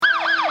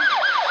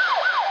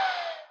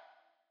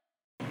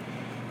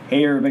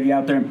Hey everybody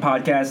out there in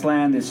podcast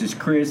land, this is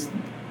Chris,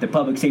 the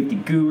public safety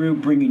guru,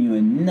 bringing you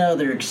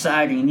another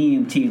exciting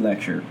EMT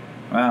lecture.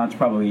 Well, it's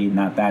probably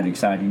not that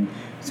exciting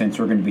since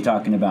we're going to be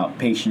talking about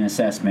patient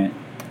assessment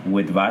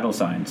with vital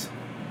signs.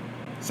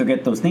 So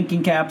get those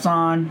thinking caps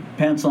on,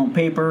 pencil and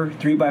paper,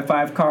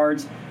 3x5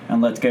 cards,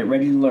 and let's get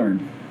ready to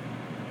learn.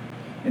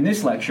 In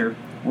this lecture,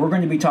 we're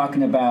going to be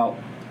talking about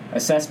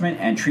assessment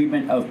and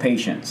treatment of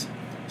patients.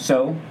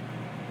 So,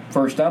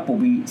 first up will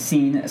be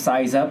scene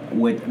size up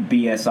with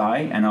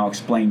BSI, and I'll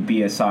explain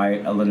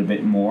BSI a little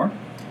bit more.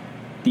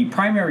 The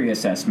primary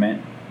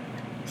assessment,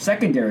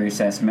 secondary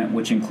assessment,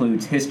 which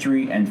includes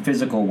history and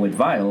physical with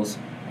vitals,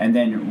 and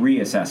then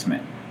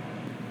reassessment.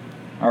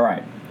 All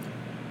right,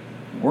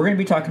 we're going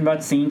to be talking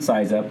about scene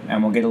size up,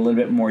 and we'll get a little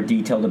bit more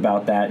detailed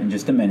about that in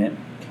just a minute.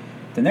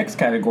 The next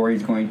category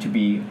is going to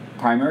be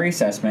primary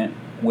assessment,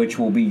 which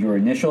will be your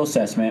initial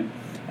assessment,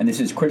 and this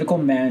is critical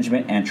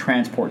management and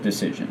transport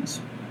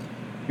decisions.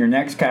 Your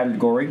next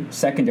category,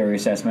 secondary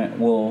assessment,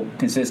 will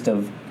consist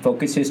of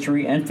focus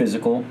history and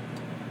physical,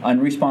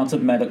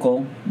 unresponsive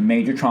medical,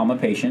 major trauma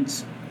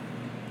patients,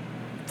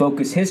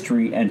 focus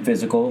history and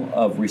physical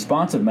of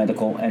responsive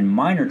medical and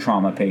minor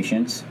trauma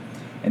patients,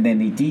 and then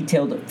the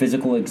detailed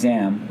physical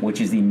exam,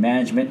 which is the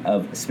management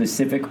of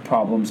specific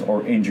problems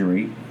or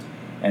injury,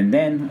 and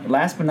then,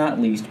 last but not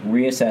least,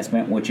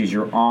 reassessment, which is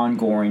your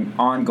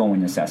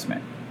ongoing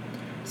assessment.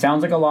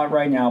 Sounds like a lot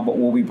right now, but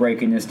we'll be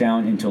breaking this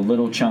down into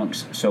little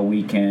chunks so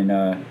we can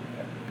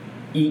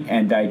eat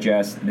and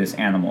digest this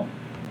animal.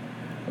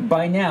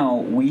 By now,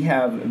 we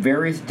have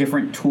various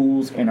different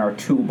tools in our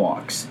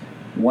toolbox.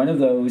 One of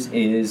those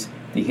is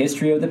the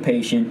history of the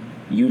patient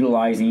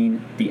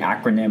utilizing the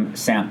acronym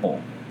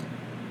SAMPLE.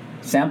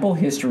 Sample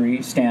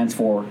history stands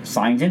for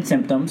signs and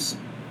symptoms,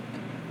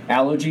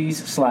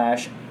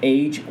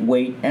 allergies/age,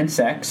 weight, and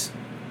sex,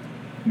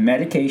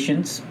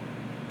 medications,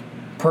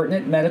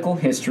 pertinent medical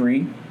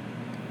history,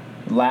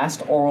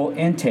 last oral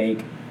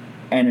intake,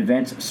 and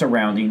events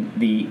surrounding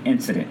the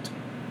incident.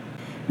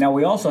 Now,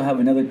 we also have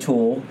another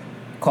tool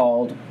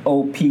called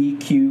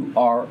OPQRST.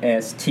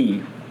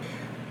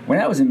 When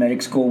I was in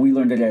medic school, we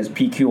learned it as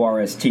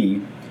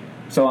PQRST.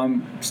 So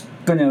I'm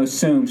going to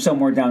assume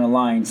somewhere down the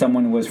line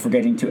someone was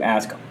forgetting to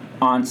ask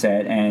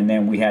onset, and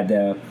then we had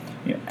to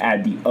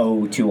add the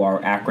O to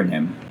our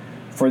acronym.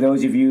 For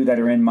those of you that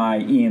are in my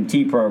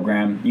EMT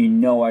program, you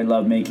know I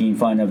love making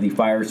fun of the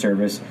fire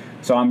service,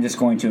 so I'm just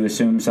going to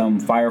assume some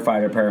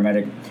firefighter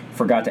paramedic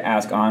forgot to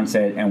ask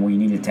onset and we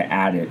needed to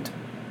add it.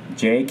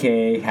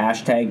 JK,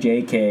 hashtag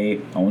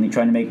JK, only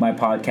trying to make my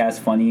podcast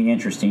funny and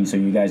interesting so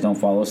you guys don't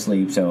fall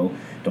asleep, so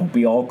don't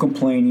be all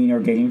complaining or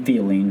getting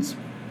feelings.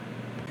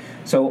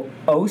 So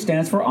O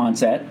stands for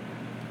onset,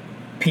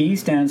 P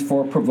stands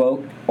for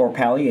provoke or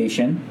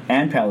palliation,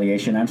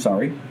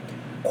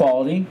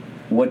 quality,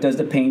 what does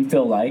the pain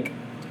feel like?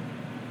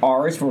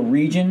 R is for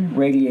region,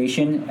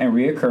 radiation, and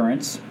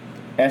reoccurrence.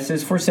 S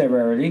is for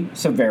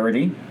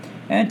severity,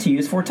 and T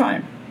is for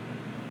time.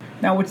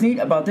 Now, what's neat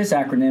about this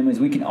acronym is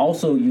we can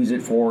also use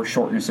it for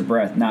shortness of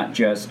breath, not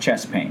just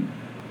chest pain.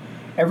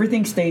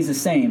 Everything stays the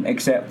same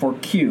except for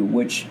Q,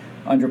 which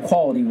under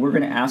quality, we're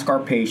going to ask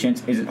our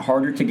patients, is it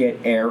harder to get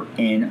air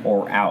in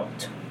or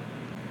out?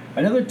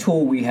 Another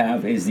tool we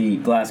have is the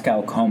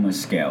Glasgow Coma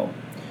Scale.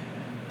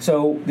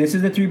 So this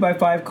is a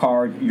 3x5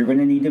 card. You're going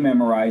to need to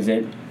memorize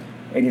it.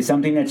 It is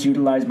something that's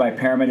utilized by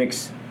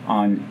paramedics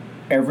on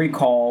every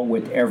call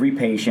with every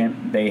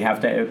patient. They have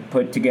to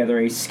put together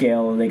a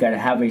scale. They got to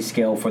have a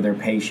scale for their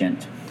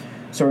patient.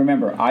 So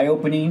remember,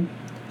 eye-opening,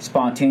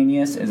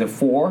 spontaneous is a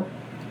 4,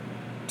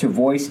 to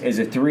voice is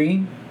a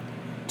 3,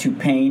 to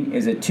pain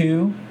is a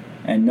 2,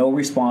 and no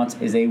response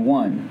is a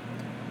 1.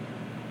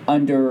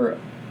 Under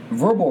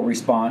verbal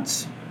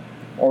response,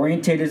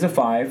 oriented is a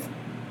 5,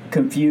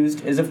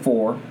 confused is a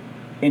 4,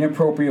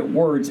 inappropriate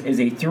words is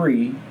a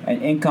 3,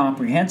 and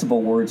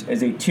incomprehensible words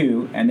is a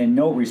 2, and then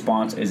no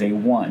response is a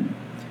 1.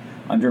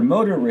 Under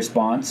motor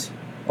response,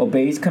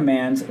 obeys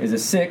commands is a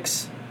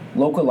 6,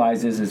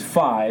 localizes is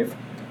 5,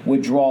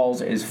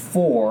 withdrawals is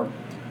 4,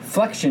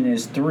 flexion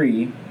is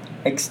 3,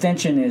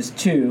 extension is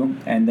 2,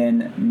 and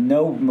then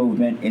no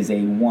movement is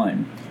a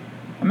 1.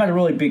 I'm not a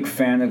really big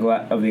fan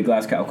of the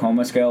Glasgow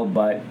Coma Scale,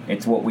 but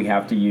it's what we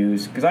have to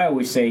use, because I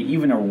always say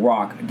even a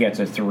rock gets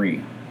a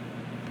 3.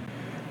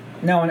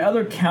 Now, in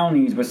other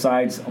counties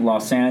besides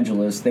Los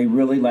Angeles, they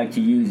really like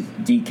to use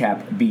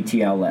DCAP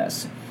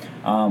BTLS.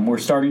 We're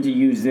starting to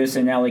use this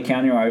in LA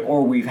County,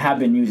 or we have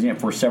been using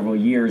it for several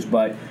years,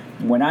 but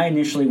when I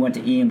initially went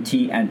to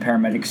EMT and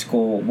paramedic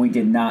school, we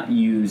did not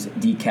use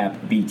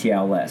DCAP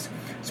BTLS.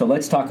 So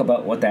let's talk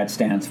about what that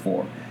stands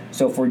for.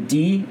 So for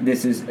D,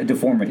 this is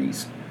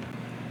deformities.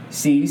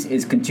 C's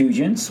is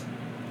contusions.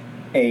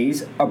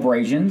 A's,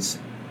 abrasions.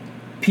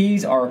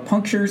 P's are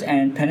punctures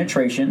and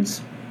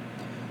penetrations.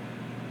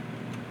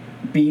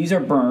 B's are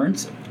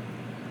burns,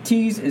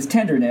 T's is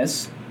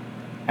tenderness,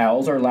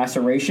 L's are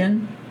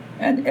laceration,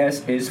 and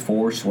S is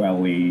for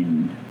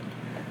swelling.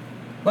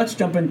 Let's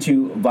jump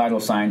into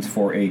vital signs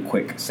for a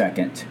quick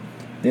second.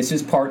 This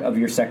is part of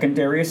your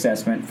secondary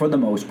assessment for the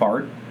most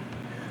part.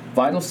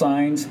 Vital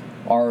signs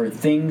are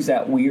things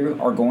that we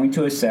are going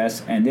to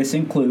assess, and this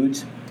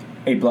includes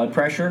a blood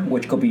pressure,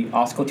 which could be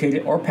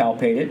auscultated or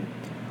palpated.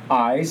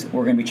 Eyes,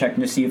 we're going to be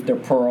checking to see if they're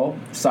pearl,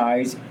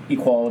 size,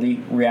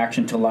 equality,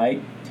 reaction to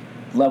light.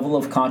 Level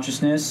of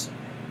consciousness,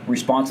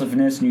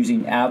 responsiveness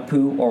using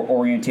AVPU or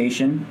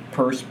orientation,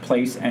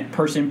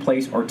 person,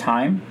 place, or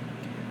time.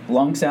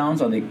 Lung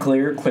sounds, are they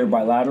clear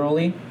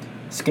bilaterally?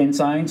 Skin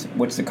signs,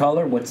 what's the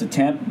color, what's the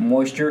temp,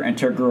 moisture, and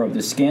turgor of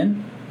the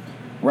skin.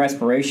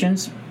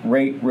 Respirations,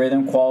 rate,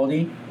 rhythm,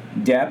 quality,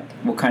 depth,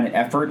 what kind of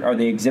effort are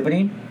they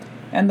exhibiting.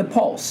 And the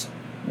pulse,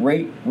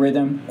 rate,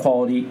 rhythm,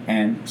 quality,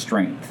 and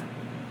strength.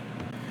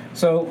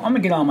 So I'm going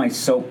to get on my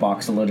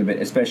soapbox a little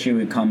bit, especially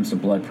when it comes to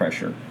blood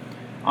pressure.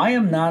 I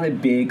am not a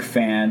big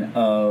fan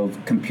of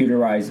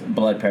computerized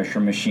blood pressure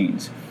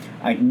machines.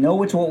 I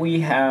know it's what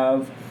we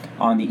have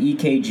on the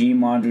EKG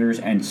monitors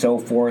and so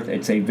forth.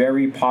 It's a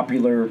very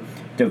popular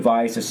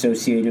device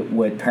associated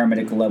with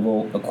paramedic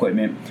level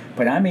equipment,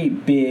 but I'm a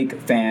big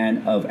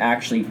fan of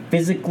actually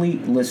physically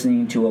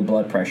listening to a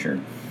blood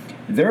pressure.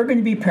 There are going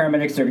to be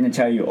paramedics that are going to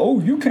tell you, oh,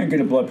 you can't get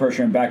a blood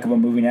pressure in the back of a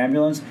moving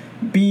ambulance.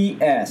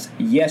 BS.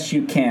 Yes,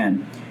 you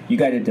can. You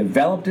got to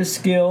develop this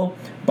skill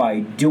by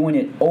doing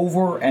it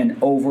over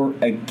and over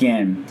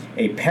again.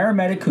 A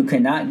paramedic who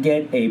cannot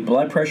get a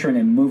blood pressure in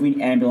a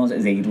moving ambulance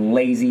is a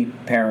lazy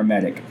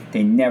paramedic.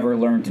 They never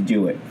learn to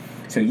do it.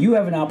 So you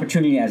have an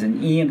opportunity as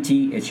an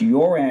EMT, it's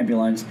your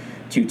ambulance,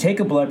 to take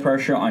a blood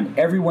pressure on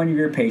every one of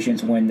your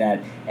patients when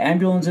that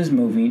ambulance is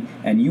moving,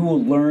 and you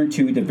will learn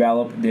to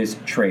develop this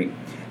trait.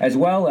 As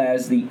well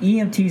as the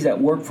EMTs that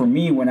work for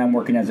me when I'm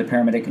working as a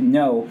paramedic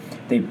know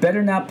they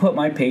better not put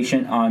my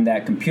patient on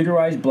that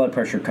computerized blood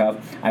pressure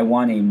cuff. I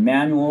want a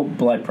manual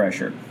blood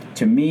pressure.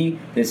 To me,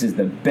 this is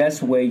the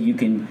best way you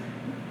can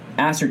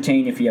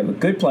ascertain if you have a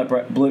good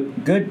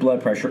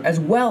blood pressure, as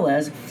well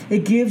as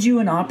it gives you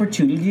an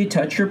opportunity to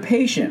touch your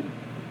patient.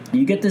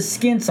 You get the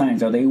skin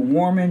signs. Are they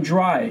warm and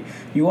dry?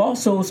 You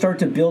also start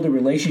to build a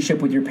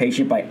relationship with your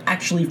patient by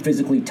actually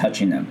physically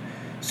touching them.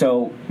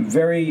 So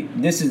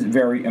this is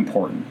very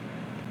important.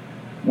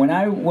 When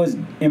I was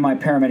in my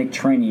paramedic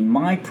training,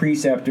 my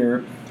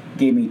preceptor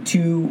gave me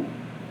two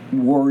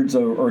words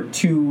or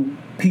two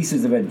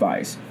pieces of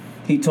advice.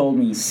 He told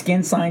me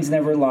skin signs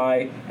never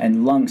lie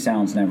and lung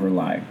sounds never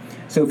lie.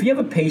 So if you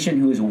have a patient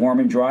who is warm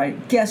and dry,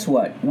 guess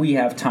what? We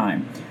have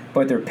time.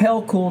 But they're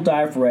pale, cool,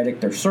 diaphoretic,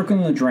 they're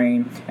circling the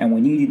drain, and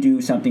we need to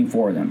do something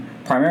for them.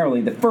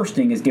 Primarily, the first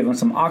thing is give them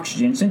some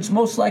oxygen, since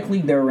most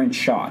likely they're in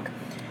shock.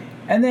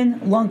 And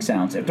then lung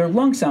sounds. If their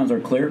lung sounds are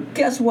clear,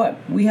 guess what?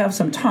 We have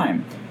some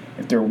time.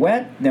 If they're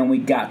wet, then we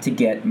got to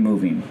get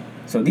moving.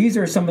 So these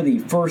are some of the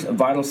first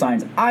vital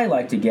signs I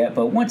like to get,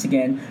 but once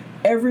again,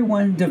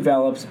 everyone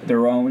develops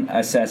their own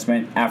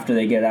assessment after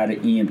they get out of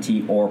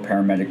EMT or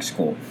paramedic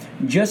school.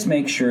 Just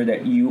make sure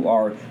that you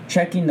are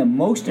checking the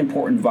most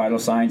important vital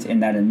signs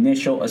in that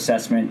initial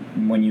assessment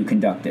when you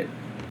conduct it.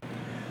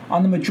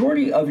 On the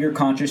majority of your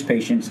conscious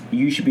patients,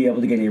 you should be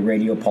able to get a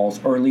radial pulse,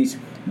 or at least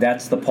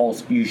that's the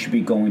pulse you should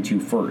be going to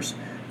first.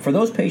 For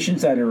those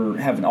patients that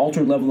have an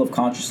altered level of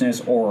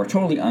consciousness or are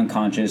totally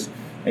unconscious,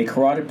 a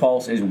carotid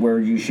pulse is where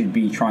you should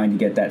be trying to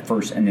get that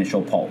first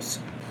initial pulse.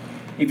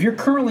 If you're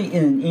currently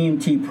in an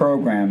EMT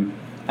program,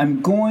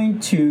 I'm going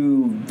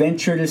to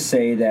venture to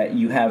say that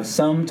you have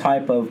some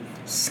type of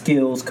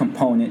skills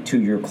component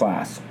to your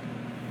class.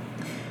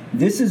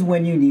 This is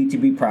when you need to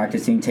be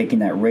practicing taking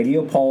that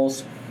radial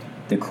pulse,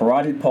 the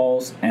carotid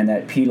pulse, and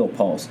that pedal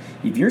pulse.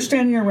 If you're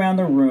standing around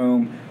the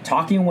room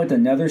talking with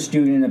another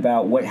student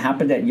about what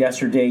happened at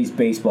yesterday's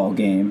baseball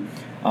game,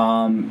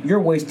 you're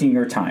wasting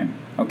your time.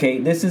 Okay,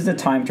 this is the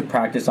time to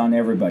practice on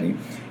everybody.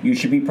 You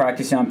should be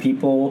practicing on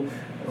people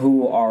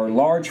who are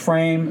large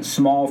frame,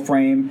 small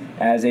frame,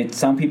 as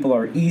some people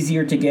are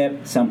easier to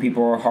get, some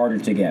people are harder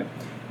to get.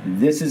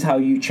 This is how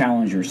you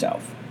challenge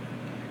yourself.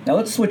 Now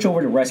let's switch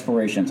over to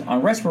respirations.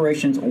 On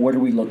respirations, what are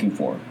we looking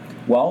for?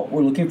 Well,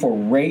 we're looking for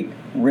rate,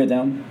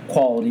 rhythm,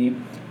 quality,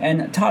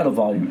 and tidal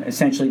volume,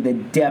 essentially the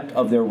depth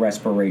of their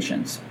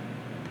respirations.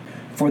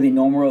 For the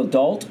normal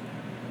adult,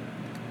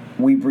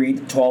 we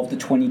breathe 12 to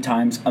 20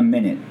 times a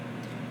minute.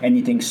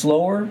 Anything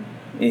slower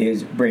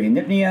is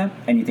bradypnea,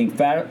 anything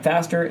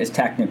faster is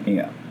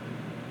tachypnea.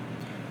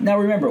 Now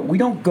remember, we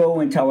don't go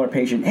and tell our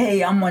patient,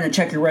 hey, I'm going to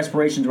check your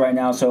respirations right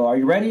now, so are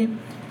you ready?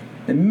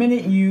 The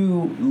minute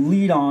you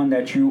lead on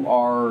that you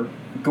are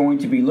going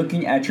to be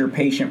looking at your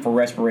patient for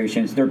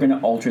respirations, they're going to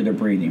alter their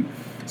breathing.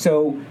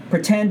 So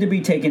pretend to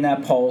be taking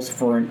that pulse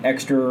for an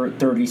extra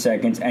 30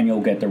 seconds and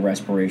you'll get the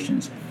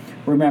respirations.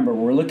 Remember,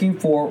 we're looking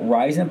for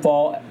rise and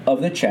fall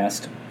of the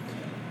chest,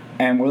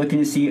 and we're looking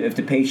to see if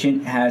the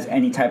patient has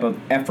any type of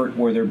effort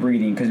where they're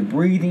breathing, because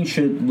breathing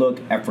should look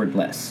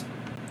effortless.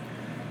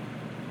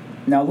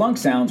 Now, lung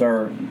sounds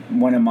are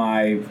one of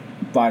my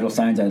vital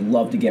signs I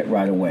love to get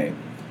right away.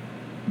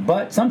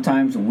 But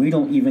sometimes we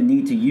don't even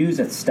need to use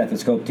a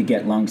stethoscope to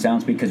get lung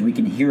sounds because we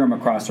can hear them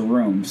across the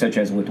room, such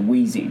as with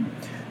wheezing.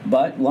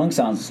 But lung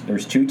sounds,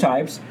 there's two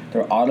types.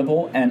 They're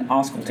audible and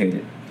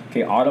auscultated.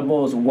 Okay,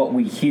 audible is what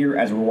we hear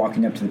as we're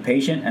walking up to the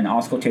patient, and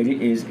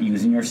auscultated is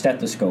using your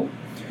stethoscope.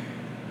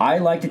 I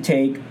like to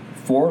take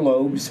 4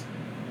 lobes,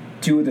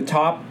 2 at the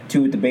top,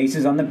 2 at the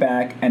bases on the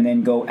back, and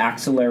then go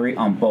axillary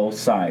on both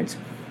sides.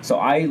 So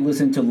I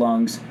listen to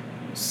lungs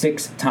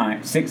 6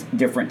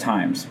 different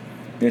times.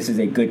 This is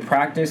a good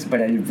practice,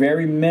 but at a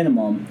very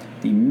minimum,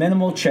 the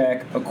minimal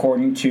check,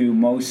 according to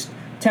most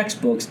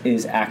textbooks,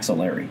 is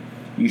axillary.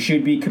 You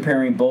should be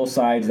comparing both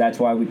sides. That's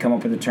why we come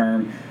up with the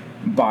term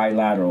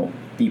bilateral.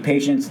 The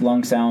patient's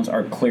lung sounds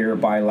are clear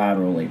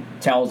bilaterally.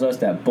 Tells us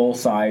that both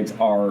sides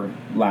are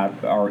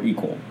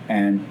equal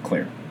and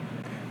clear.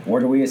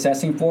 What are we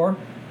assessing for?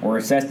 We're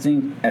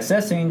assessing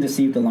to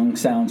see if the lung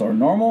sounds are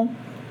normal,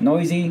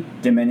 noisy,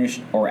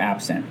 diminished, or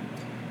absent.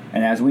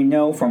 And as we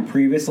know from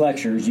previous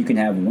lectures, you can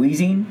have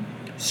wheezing,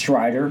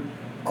 stridor,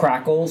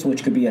 crackles,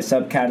 which could be a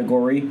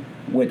subcategory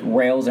with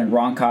rales and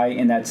rhonchi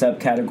in that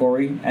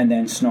subcategory, and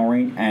then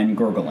snoring and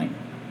gurgling.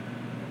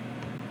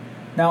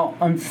 Now,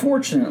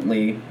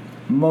 unfortunately,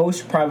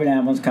 most private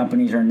ambulance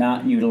companies are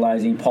not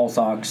utilizing pulse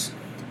ox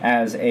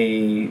as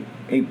a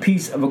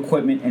piece of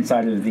equipment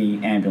inside of the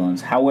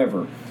ambulance.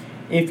 However,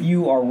 if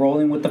you are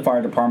rolling with the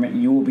fire department,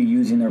 you will be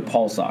using their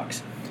pulse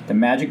ox. The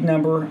magic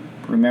number,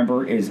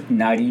 remember, is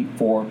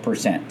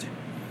 94%.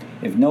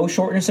 If no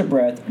shortness of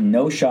breath,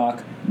 no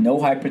shock, no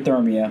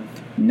hypothermia,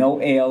 no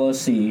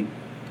ALSC,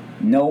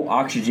 no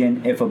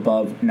oxygen if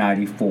above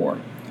 94.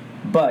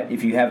 But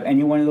if you have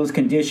any one of those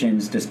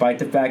conditions, despite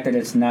the fact that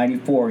it's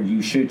 94,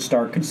 you should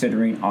start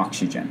considering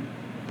oxygen.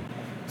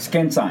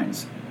 Skin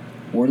signs.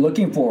 We're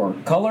looking for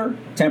color,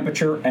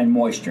 temperature, and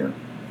moisture.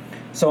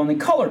 So on the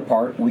color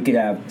part, we could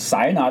have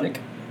cyanotic,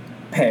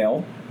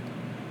 pale,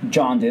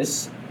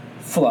 jaundice,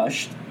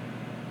 flushed,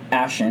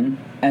 ashen,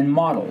 and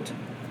mottled.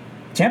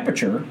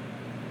 Temperature,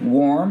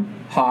 warm,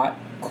 hot,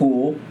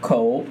 cool,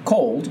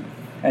 cold,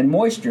 and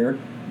moisture,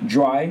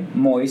 dry,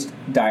 moist,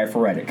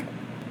 diaphoretic.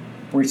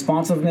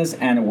 Responsiveness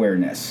and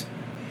awareness.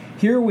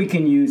 Here we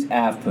can use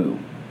AVPU.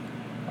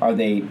 Are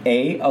they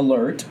A,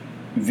 alert,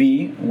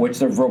 V, what's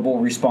their verbal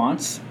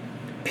response,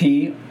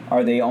 P,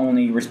 are they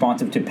only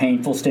responsive to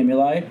painful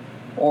stimuli,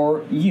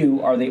 or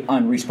U, are they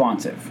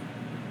unresponsive?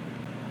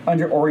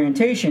 Under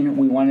orientation,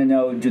 we want to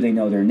know, do they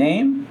know their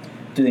name,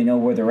 do they know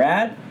where they're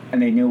at,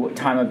 and they know what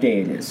time of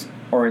day it is,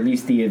 or at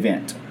least the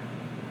event.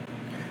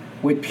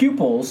 With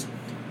pupils,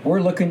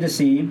 we're looking to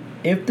see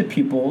if the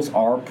pupils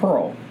are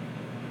pearl.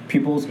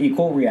 Pupils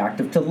equal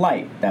reactive to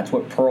light. That's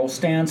what pearl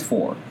stands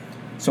for.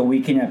 So we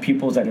can have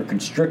pupils that are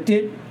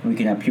constricted, we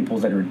can have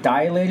pupils that are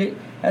dilated,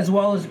 as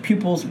well as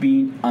pupils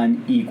being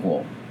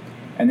unequal.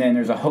 And then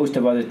there's a host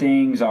of other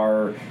things.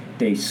 Are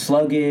they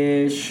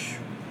sluggish,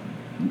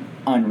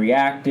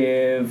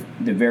 unreactive,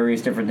 the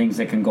various different things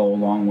that can go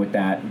along with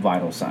that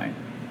vital sign.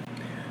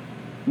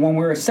 When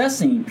we're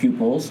assessing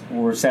pupils,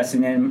 we're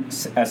assessing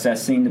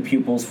the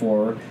pupils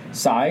for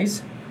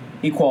size,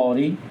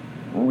 equality,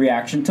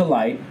 reaction to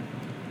light.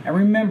 And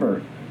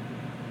remember,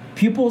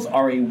 pupils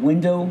are a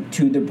window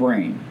to the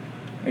brain.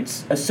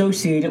 It's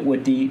associated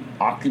with the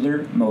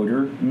ocular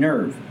motor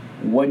nerve.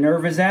 What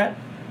nerve is that?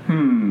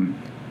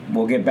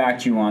 We'll get back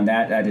to you on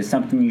that. That is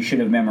something you should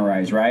have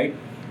memorized, right?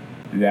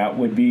 That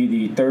would be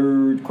the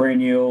third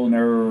cranial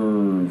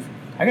nerve.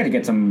 I got to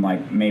get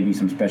maybe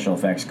some special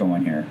effects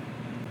going here.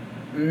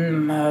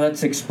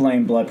 Let's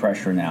explain blood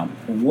pressure now.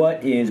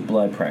 What is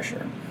blood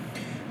pressure?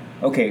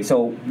 Okay,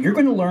 so you're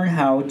going to learn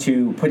how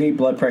to put a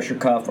blood pressure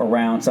cuff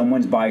around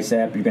someone's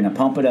bicep. You're going to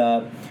pump it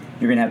up.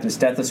 You're going to have the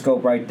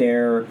stethoscope right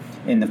there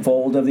in the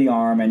fold of the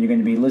arm, and you're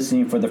going to be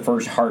listening for the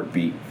first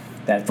heartbeat.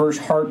 That first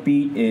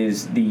heartbeat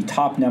is the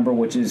top number,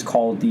 which is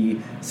called the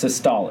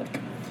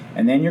systolic.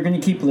 And then you're going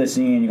to keep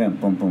listening, and you're going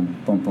to boom,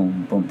 boom, boom,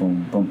 boom, boom,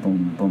 boom, boom,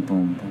 boom, boom,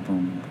 boom, boom,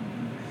 boom.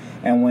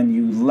 And when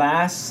you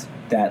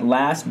that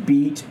last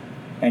beat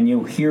and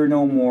you hear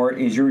no more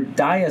is your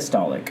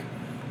diastolic.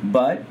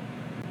 But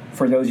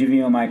for those of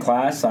you in my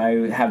class,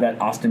 I have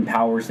that Austin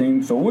Powers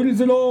thing. So what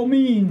does it all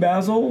mean,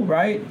 Basil,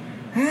 right?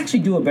 I actually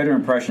do a better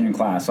impression in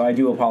class, so I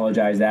do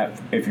apologize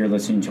that if you're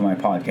listening to my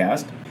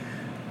podcast.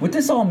 What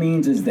this all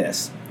means is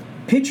this.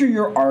 Picture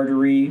your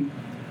artery.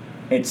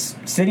 It's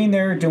sitting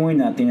there doing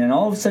nothing, and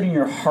all of a sudden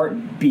your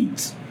heart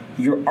beats.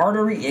 Your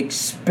artery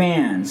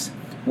expands.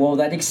 Well,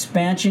 that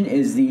expansion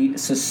is the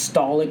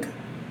systolic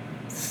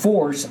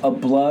force of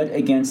blood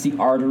against the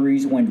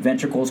arteries when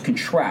ventricles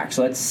contract.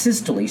 So that's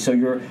systole. So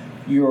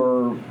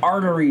your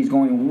artery is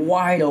going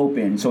wide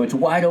open. So it's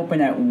wide open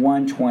at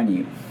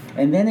 120.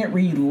 And then it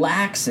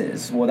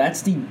relaxes. Well,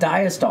 that's the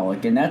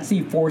diastolic, and that's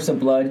the force of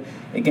blood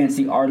against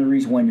the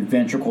arteries when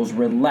ventricles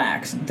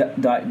relax,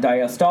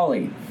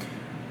 diastole.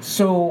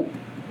 So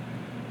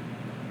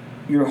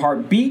your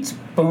heart beats,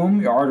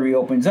 boom, your artery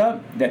opens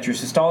up, that's your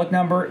systolic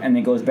number, and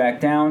then goes back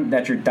down,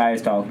 that's your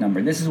diastolic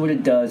number. This is what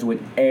it does with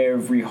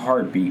every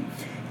heartbeat.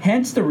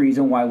 Hence the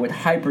reason why with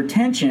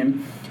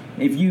hypertension,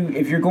 if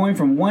you're going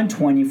from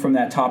 120 from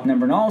that top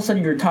number, and all of a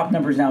sudden your top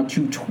number is now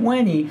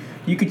 220,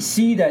 you could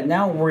see that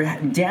now we're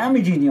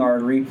damaging the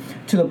artery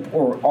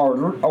or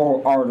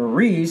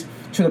arteries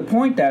to the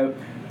point that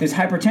This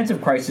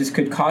hypertensive crisis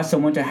could cause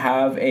someone to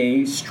have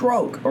a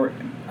stroke or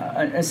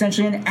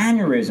essentially an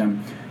aneurysm.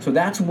 So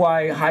that's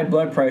why high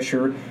blood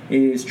pressure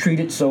is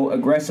treated so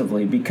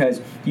aggressively, because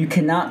you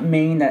cannot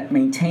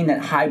maintain that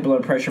high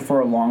blood pressure for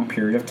a long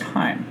period of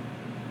time.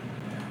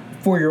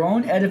 For your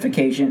own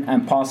edification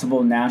and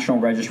possible national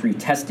registry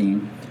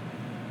testing,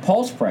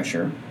 pulse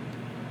pressure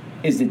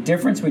is the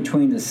difference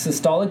between the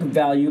systolic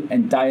value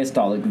and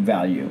diastolic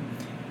value.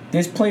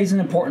 This plays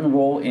an important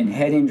role in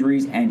head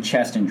injuries and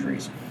chest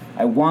injuries.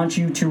 I want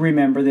you to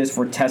remember this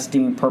for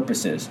testing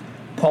purposes.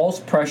 Pulse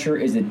pressure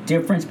is the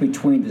difference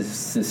between the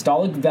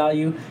systolic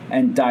value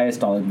and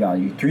diastolic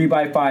value.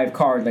 3x5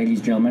 card, ladies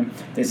and gentlemen.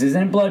 This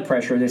isn't blood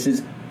pressure, this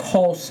is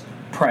pulse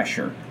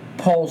pressure.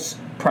 Pulse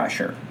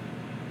pressure.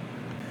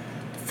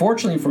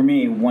 Fortunately for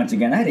me, once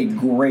again, I had a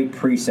great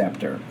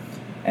preceptor.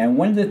 And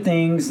one of the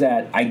things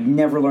that I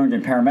never learned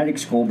in paramedic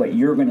school, but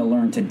you're going to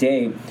learn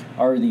today,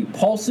 are the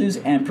pulses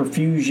and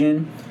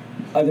perfusion,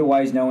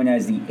 otherwise known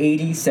as the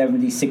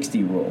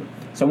 80-70-60 rule.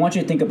 So I want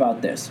you to think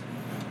about this.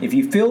 If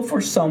you feel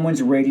for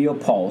someone's radial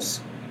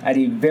pulse, at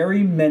a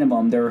very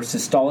minimum, their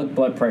systolic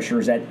blood pressure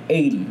is at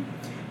 80.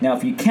 Now,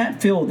 if you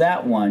can't feel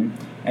that one,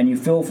 and you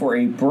feel for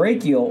a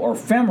brachial or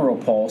femoral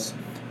pulse,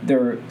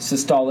 their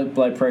systolic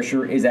blood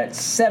pressure is at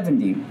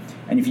 70.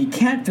 And if you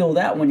can't feel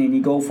that one and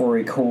you go for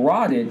a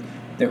carotid,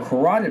 the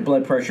carotid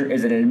blood pressure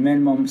is at a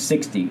minimum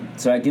 60.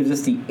 So that gives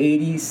us the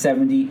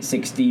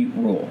 80-70-60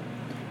 rule.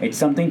 It's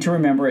something to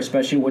remember,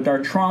 especially with our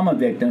trauma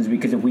victims,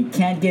 because if we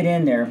can't get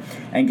in there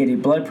and get a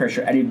blood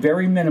pressure, at a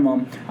very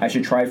minimum, I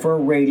should try for a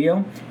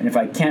radial. And if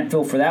I can't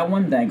feel for that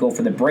one, then I go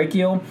for the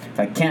brachial.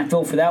 If I can't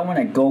feel for that one,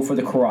 I go for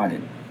the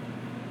carotid.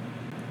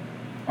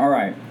 All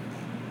right.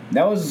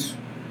 That was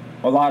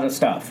a lot of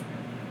stuff.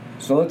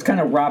 So let's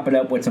kind of wrap it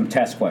up with some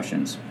test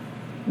questions.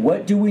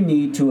 What do we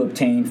need to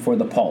obtain for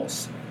the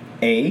pulse?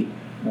 A,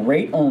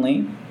 rate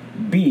only.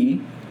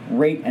 B,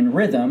 rate and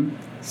rhythm.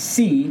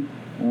 C,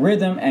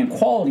 rhythm and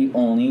quality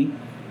only.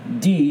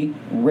 D,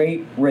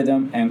 rate,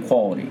 rhythm, and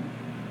quality.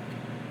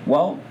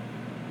 Well,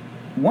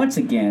 once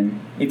again,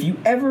 if you're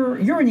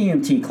an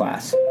EMT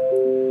class.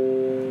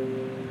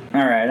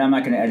 All right, I'm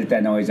not going to edit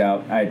that noise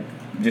out. I'm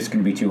just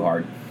going to be too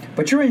hard.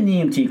 But you're in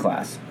an EMT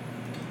class.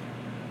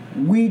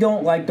 We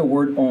don't like the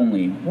word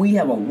only. We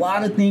have a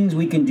lot of things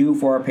we can do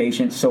for our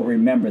patients, so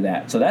remember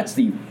that. So that's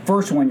the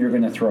first one you're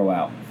going to throw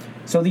out.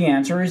 So the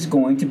answer is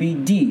going to be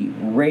D,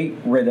 rate,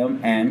 rhythm,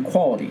 and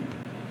quality.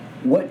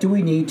 What do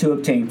we need to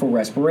obtain for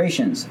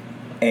respirations?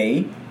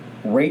 A,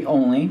 rate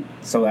only,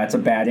 so that's a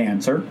bad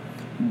answer.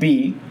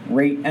 B,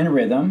 rate and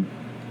rhythm.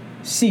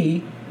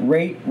 C,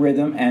 rate,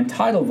 rhythm, and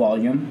tidal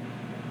volume,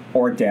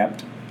 or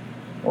depth.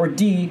 Or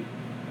D,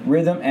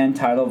 rhythm and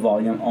tidal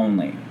volume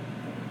only.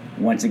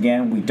 Once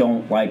again, we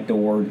don't like the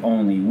word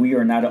only. We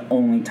are not an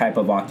only type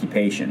of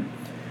occupation.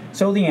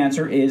 So the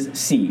answer is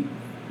C,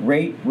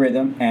 rate,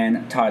 rhythm,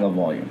 and tidal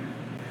volume.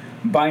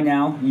 By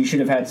now, you should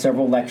have had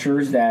several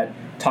lectures that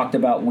talked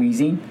about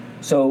wheezing.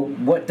 So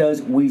what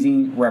does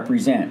wheezing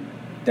represent?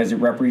 Does it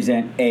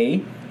represent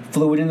A,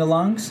 fluid in the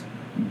lungs,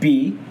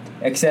 B,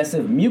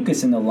 excessive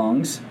mucus in the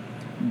lungs,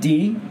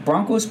 D,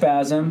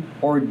 bronchospasm,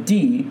 or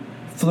D,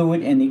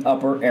 fluid in the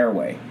upper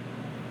airway?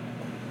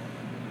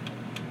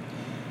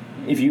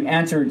 If you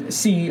answered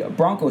C,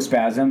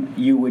 bronchospasm,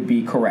 you would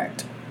be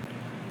correct.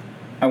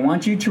 I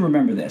want you to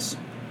remember this.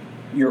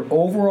 Your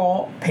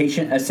overall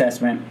patient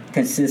assessment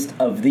consists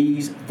of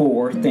these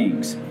 4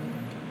 things.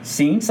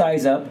 Scene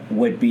size up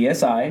with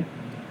BSI,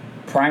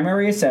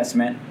 primary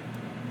assessment,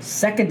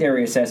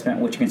 secondary assessment,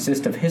 which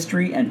consists of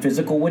history and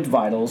physical with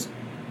vitals,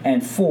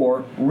 and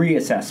 4,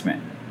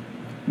 reassessment.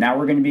 Now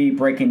we're going to be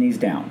breaking these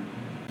down.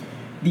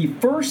 The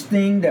first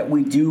thing that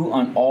we do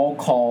on all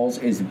calls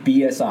is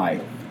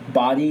BSI,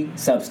 body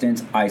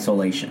substance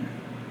isolation.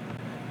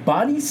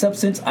 Body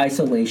substance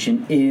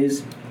isolation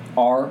is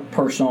our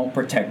personal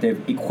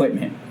protective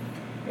equipment.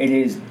 It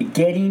is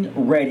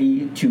getting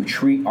ready to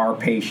treat our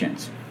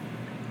patients.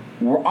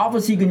 We're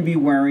obviously going to be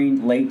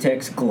wearing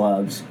latex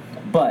gloves,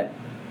 but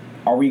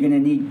are we going to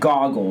need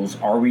goggles?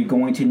 Are we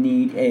going to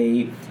need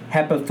a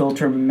HEPA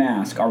filter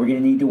mask? Are we going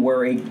to need to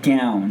wear a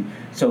gown?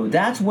 So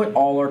that's what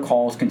all our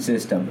calls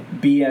consist of,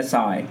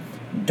 BSI.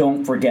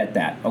 Don't forget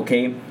that,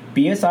 okay?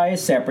 BSI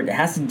is separate. It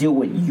has to deal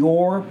with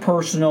your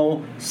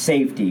personal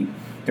safety.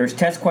 There's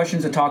test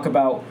questions that talk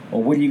about,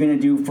 well, what are you going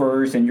to do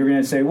first? And you're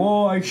going to say,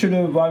 well,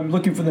 I'm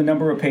looking for the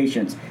number of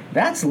patients.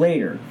 That's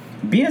later.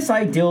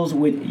 BSI deals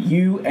with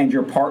you and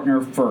your partner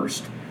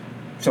first.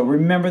 So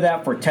remember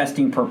that for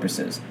testing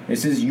purposes.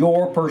 This is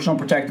your personal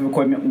protective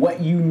equipment,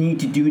 what you need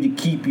to do to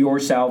keep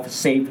yourself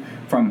safe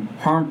from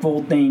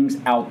harmful things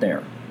out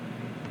there.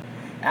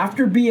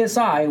 After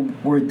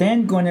BSI, we're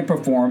then going to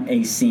perform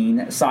a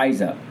scene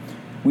size up.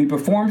 We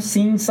perform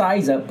scene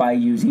size up by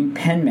using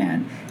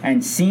PENMAN,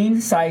 and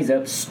scene size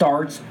up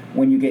starts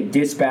when you get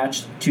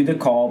dispatched to the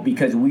call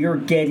because we are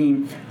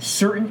getting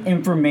certain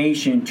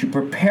information to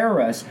prepare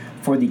us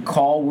for the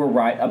call we're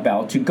right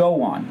about to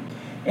go on.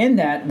 In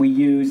that, we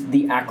use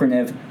the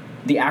acronym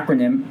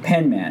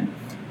PENMAN.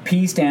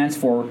 P stands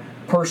for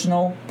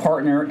personal,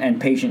 partner, and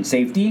patient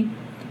safety.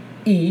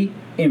 E,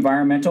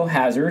 environmental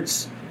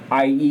hazards,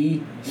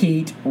 i.e.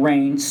 heat,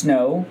 rain,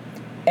 snow.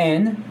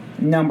 N,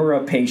 number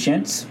of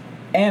patients.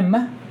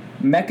 M,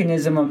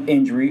 mechanism of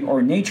injury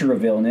or nature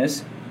of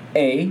illness.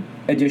 A,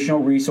 additional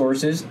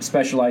resources,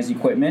 specialized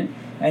equipment.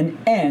 And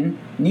N,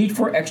 need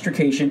for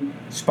extrication,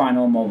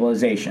 spinal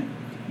immobilization.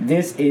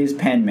 This is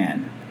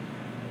PENMAN.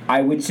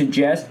 I would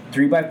suggest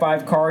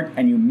 3x5 card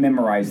and you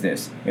memorize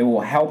this. It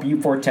will help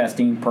you for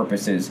testing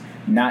purposes,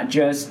 not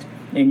just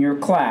in your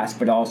class,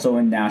 but also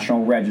in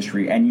National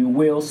Registry, and you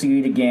will see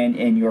it again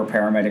in your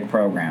paramedic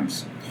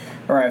programs.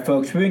 All right,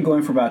 folks, we've been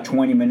going for about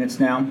 20 minutes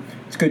now.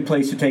 It's a good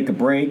place to take a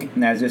break,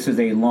 and as this is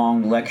a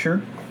long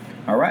lecture.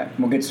 All right,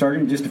 we'll get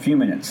started in just a few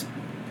minutes.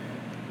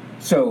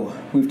 So,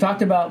 we've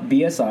talked about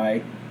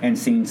BSI and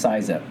scene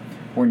size up.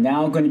 We're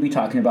now going to be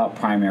talking about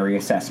primary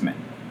assessment.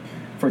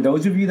 For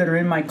those of you that are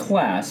in my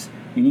class,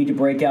 you need to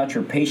break out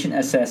your patient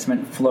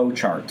assessment flow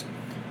chart.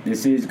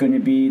 This is going to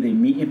be the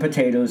meat and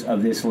potatoes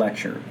of this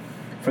lecture.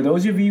 For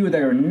those of you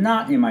that are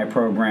not in my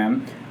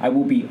program, I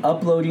will be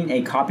uploading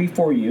a copy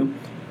for you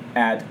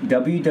at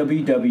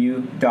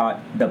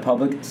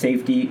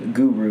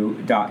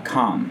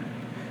www.thepublicsafetyguru.com.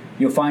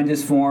 You'll find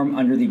this form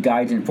under the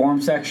guides and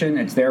forms section.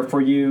 It's there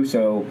for you,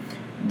 so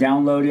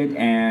download it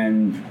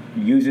and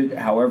use it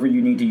however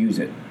you need to use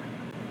it.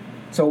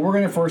 So we're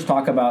going to first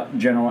talk about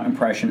general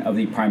impression of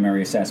the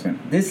primary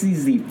assessment. This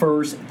is the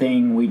first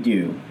thing we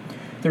do.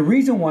 The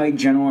reason why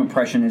general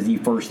impression is the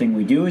first thing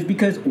we do is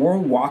because we're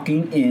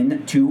walking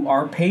in to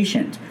our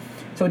patient.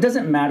 So it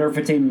doesn't matter if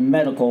it's a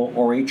medical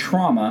or a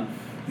trauma,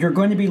 you're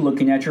going to be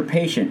looking at your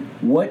patient.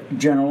 What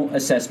general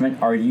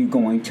assessment are you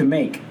going to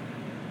make?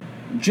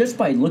 Just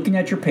by looking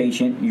at your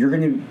patient, you're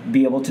going to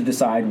be able to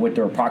decide what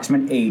their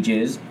approximate age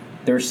is,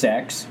 their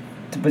sex,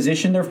 the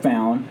position they're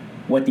found,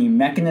 what the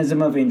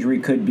mechanism of injury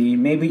could be,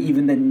 maybe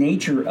even the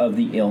nature of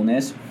the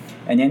illness,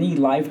 and any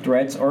life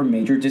threats or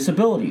major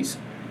disabilities.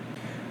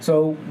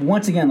 So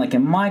once again, like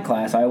in my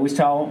class, I always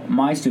tell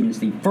my students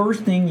the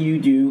first thing you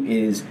do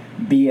is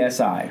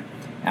BSI.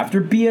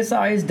 After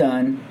BSI is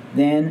done,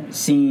 then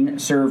scene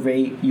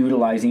survey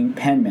utilizing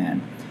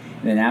PENMAN.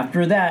 Then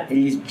after that, it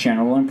is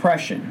general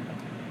impression.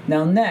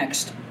 Now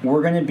next,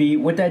 we're going to be,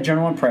 with that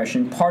general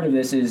impression, part of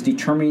this is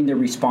determining the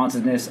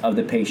responsiveness of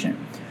the patient.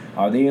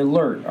 Are they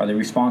alert? Are they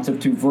responsive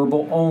to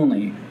verbal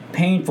only,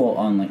 painful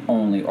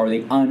only? Are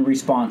they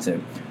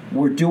unresponsive?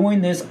 We're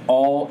doing this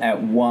all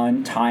at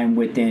one time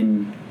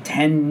within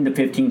 10 to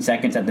 15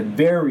 seconds at the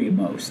very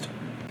most.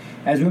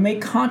 As we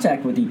make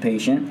contact with the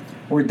patient,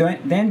 we're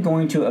then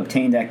going to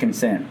obtain that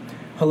consent.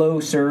 Hello,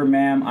 sir,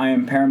 ma'am, I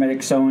am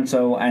paramedic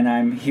so-and-so, and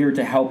I'm here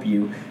to help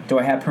you. Do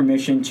I have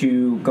permission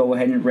to go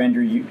ahead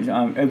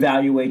and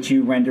evaluate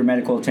you, render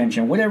medical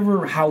attention,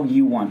 how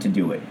you want to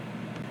do it?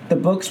 The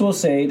books will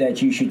say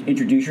that you should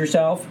introduce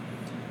yourself,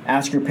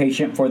 ask your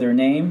patient for their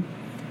name,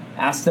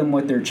 ask them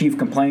what their chief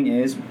complaint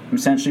is,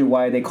 essentially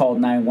why they called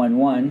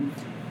 911,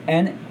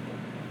 and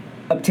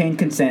obtain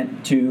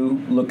consent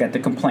to look at the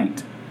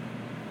complaint.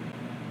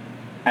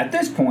 At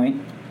this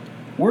point,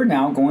 we're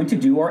now going to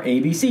do our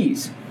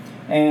ABCs.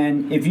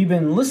 And if you've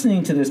been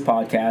listening to this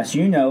podcast,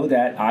 you know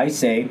that I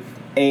say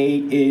A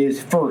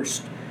is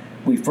first.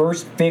 We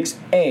first fix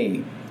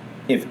A.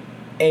 If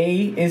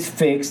A is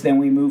fixed, then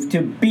we move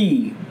to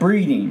B,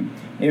 breathing.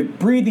 If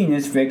breathing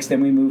is fixed,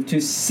 then we move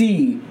to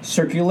C,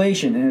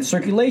 circulation. And if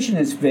circulation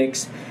is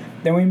fixed,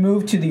 then we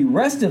move to the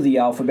rest of the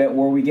alphabet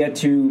where we get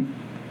to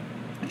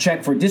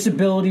check for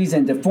disabilities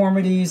and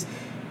deformities.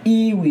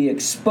 E, we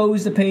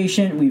expose the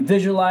patient, we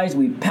visualize,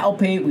 we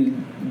palpate, we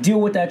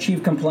deal with that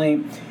chief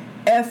complaint.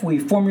 F, we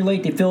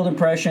formulate the field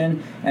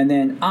impression. And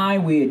then I,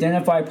 we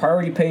identify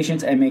priority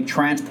patients and make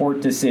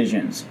transport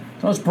decisions.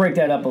 So let's break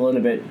that up a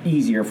little bit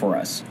easier for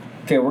us.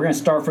 Okay, we're going to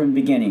start from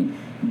the beginning.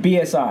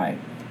 BSI,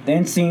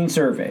 then scene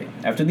survey.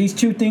 After these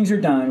two things are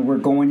done, we're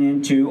going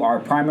into our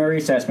primary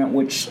assessment,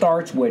 which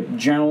starts with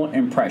general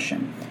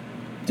impression.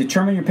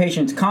 Determine your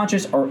patient's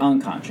conscious or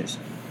unconscious.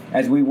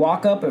 As we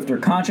walk up, if they're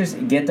conscious,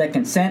 get that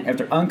consent. If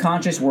they're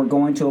unconscious, we're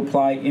going to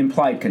apply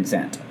implied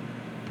consent.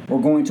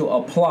 We're going to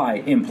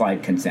apply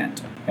implied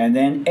consent. And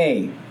then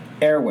A,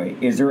 airway.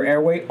 Is their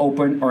airway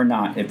open or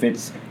not? If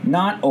it's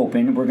not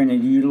open, we're going to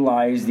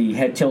utilize the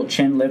head tilt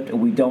chin lift if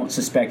we don't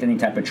suspect any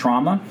type of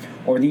trauma,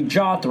 or the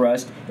jaw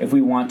thrust if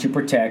we want to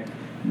protect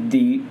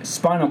the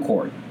spinal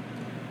cord.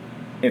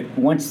 If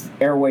once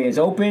airway is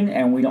open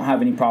and we don't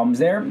have any problems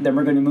there, then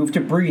we're going to move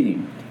to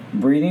breathing.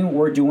 Breathing,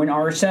 we're doing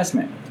our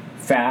assessment.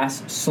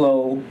 Fast,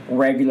 slow,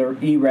 regular,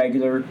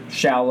 irregular,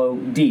 shallow,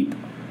 deep.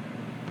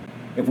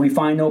 If we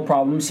find no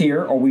problems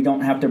here or we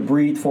don't have to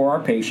breathe for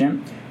our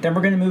patient, then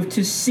we're going to move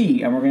to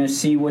C and we're going to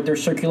see what their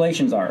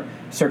circulations are.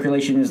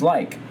 Circulation is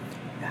like.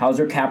 How's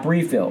their cap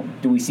refill?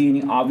 Do we see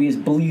any obvious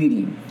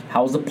bleeding?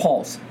 How's the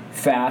pulse?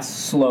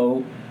 Fast,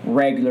 slow,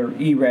 regular,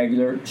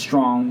 irregular,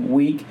 strong,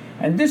 weak.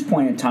 And at this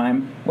point in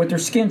time, what their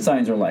skin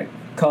signs are like.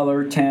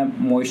 Color, temp,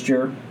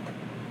 moisture.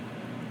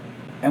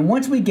 And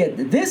once we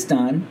get this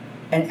done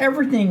and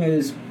everything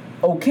is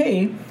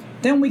okay,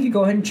 then we can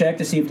go ahead and check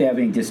to see if they have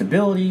any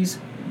disabilities,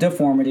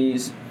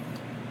 deformities,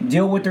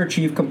 deal with their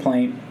chief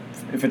complaint.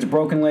 If it's a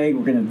broken leg,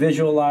 we're going to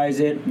visualize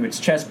it. If it's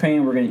chest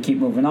pain, we're going to keep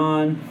moving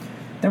on.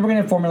 Then we're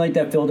going to formulate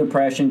that field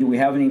impression. Do we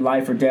have any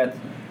life or death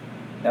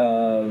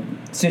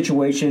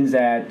situations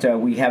that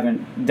we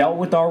haven't dealt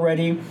with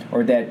already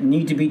or that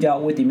need to be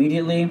dealt with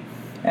immediately?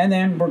 And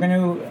then we're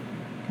going to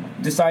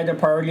decide the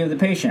priority of the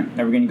patient.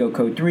 Are we going to go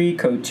code 3,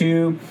 code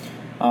 2?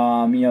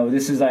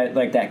 This is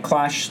like that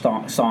Clash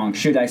song,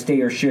 should I stay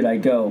or should I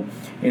go?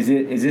 Is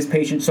this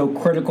patient so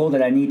critical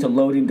that I need to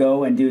load and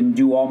go and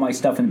do all my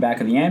stuff in the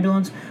back of the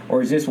ambulance?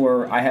 Or is this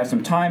where I have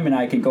some time and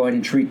I can go ahead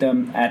and treat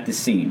them at the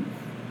scene?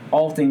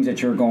 All things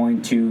that you're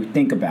going to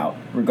think about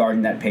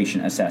regarding that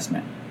patient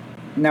assessment.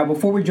 Now,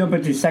 before we jump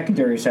into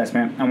secondary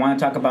assessment, I want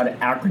to talk about an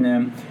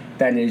acronym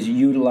that is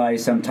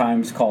utilized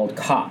sometimes called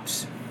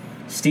COPS.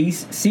 C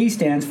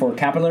stands for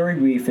capillary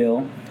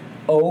refill,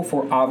 O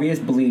for obvious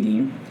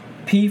bleeding,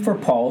 P for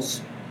pulse,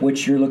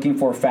 which you're looking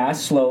for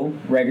fast, slow,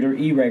 regular,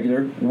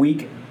 irregular,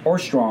 weak, or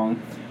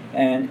strong,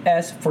 and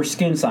S for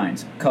skin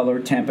signs, color,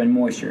 temp, and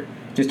moisture.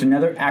 Just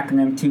another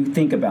acronym to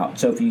think about.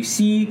 So if you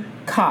see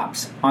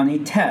COPS on a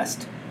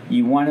test,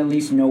 you want to at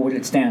least know what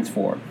it stands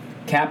for.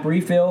 Cap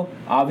refill,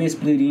 obvious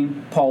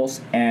bleeding,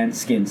 pulse, and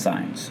skin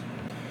signs.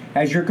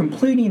 As you're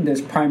completing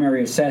this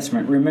primary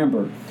assessment,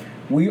 remember,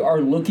 we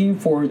are looking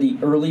for the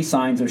early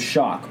signs of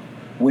shock,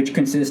 which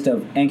consist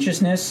of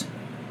anxiousness,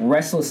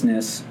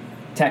 restlessness,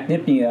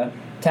 tachypnea,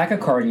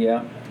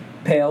 tachycardia,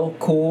 pale,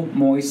 cool,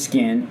 moist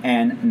skin,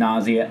 and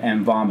nausea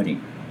and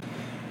vomiting.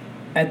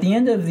 At the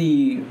end of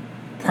the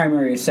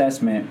primary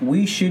assessment,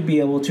 we should be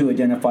able to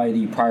identify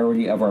the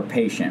priority of our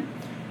patient.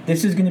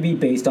 This is going to be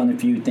based on a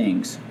few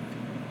things.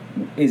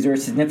 Is there a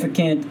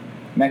significant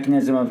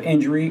mechanism of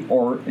injury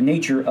or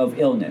nature of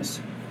illness?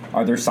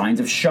 Are there signs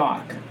of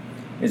shock?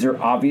 Is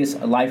there obvious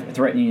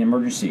life-threatening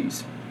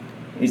emergencies?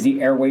 Is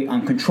the airway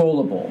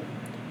uncontrollable?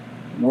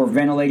 We're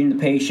ventilating the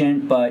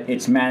patient, but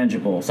it's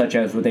manageable, such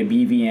as with a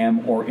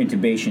BVM or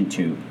intubation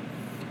tube.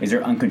 Is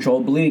there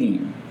uncontrolled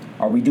bleeding?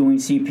 Are we doing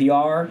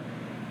CPR?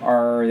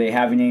 Are they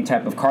having any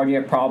type of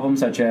cardiac problem,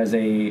 such as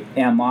a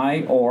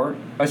MI or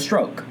a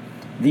stroke?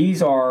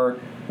 These are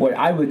what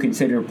I would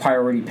consider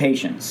priority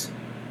patients.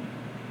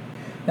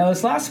 Now,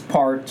 this last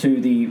part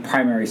to the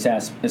primary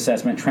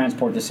assessment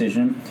transport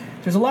decision,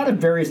 there's a lot of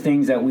various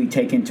things that we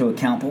take into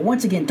account. But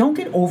once again, don't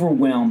get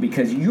overwhelmed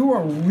because you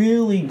are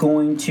really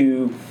going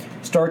to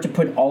start to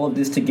put all of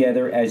this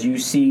together as you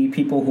see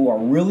people who are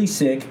really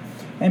sick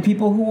and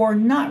people who are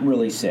not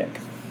really sick.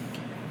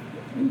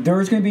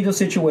 There's going to be those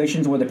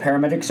situations where the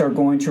paramedics are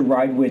going to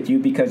ride with you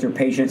because their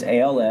patient's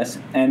ALS,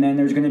 and then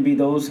there's going to be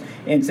those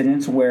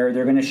incidents where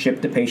they're going to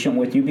ship the patient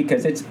with you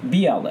because it's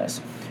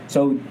BLS.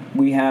 So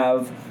we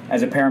have,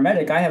 as a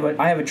paramedic, I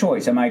have a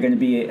choice.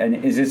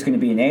 Is this going to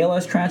be an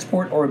ALS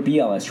transport or a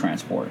BLS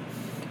transport?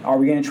 Are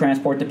we going to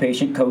transport the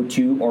patient code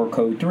 2 or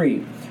code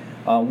 3?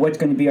 What's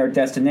going to be our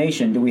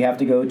destination? Do we have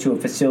to go to a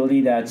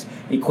facility that's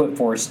equipped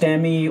for a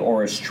STEMI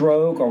or a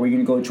stroke? Or are we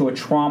going to go to a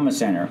trauma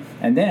center?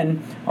 And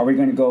then, are we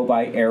going to go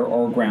by air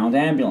or ground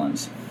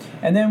ambulance?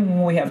 And then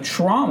when we have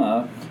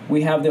trauma,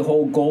 we have the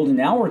whole golden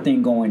hour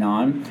thing going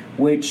on,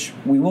 which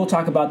we will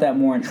talk about that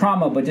more in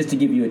trauma, but just to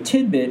give you a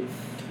tidbit,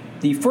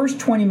 the first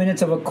 20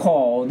 minutes of a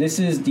call, this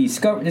is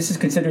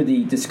considered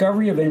the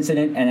discovery of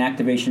incident and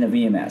activation of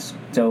EMS.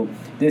 So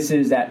this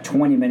is that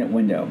 20-minute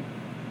window.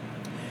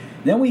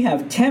 Then we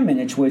have 10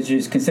 minutes, which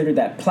is considered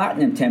that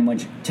platinum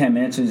 10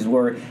 minutes, is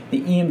where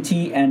the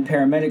EMT and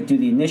paramedic do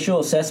the initial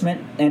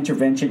assessment,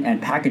 intervention,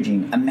 and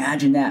packaging.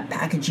 Imagine that,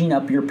 packaging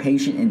up your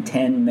patient in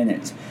 10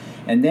 minutes.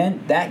 And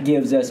then that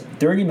gives us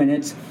 30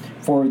 minutes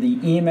for the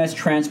EMS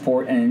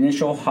transport and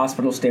initial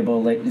hospital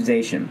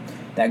stabilization.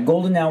 That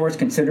golden hour is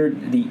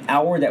considered the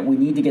hour that we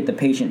need to get the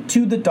patient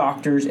to the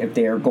doctors if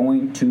they are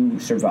going to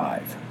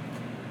survive.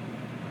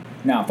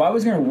 Now, if I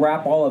was going to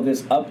wrap all of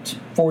this up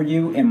for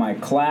you in my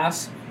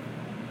class,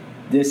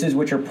 this is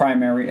what your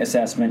primary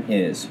assessment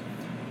is.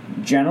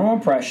 General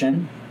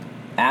impression,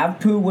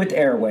 AVPU with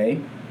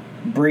airway,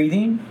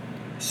 breathing,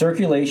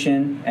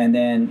 circulation, and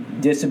then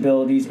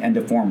disabilities and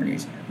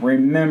deformities.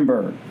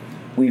 Remember,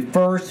 we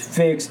first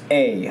fix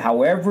A.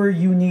 However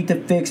you need to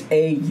fix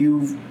A,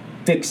 you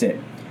fix it.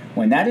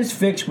 When that is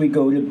fixed, we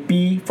go to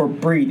B for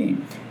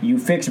breathing. You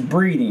fix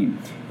breathing.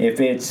 If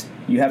it's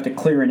you have to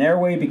clear an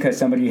airway because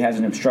somebody has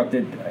an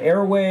obstructed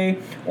airway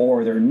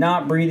or they're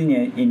not breathing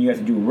and you have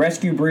to do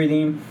rescue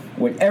breathing,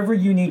 whatever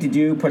you need to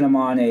do, put them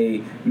on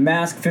a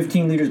mask,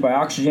 15 liters by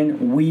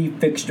oxygen, we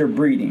fix their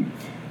breathing.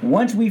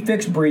 Once we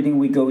fix breathing,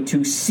 we go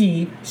to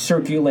C,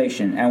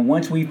 circulation. And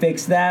once we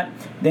fix that,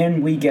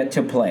 then we get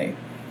to play.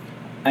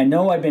 I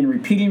know I've been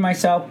repeating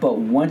myself, but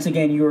once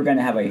again, you are going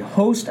to have a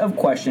host of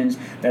questions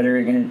that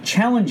are going to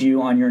challenge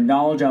you on your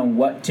knowledge on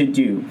what to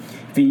do.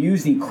 If you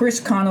use the Chris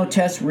Cano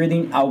test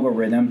reading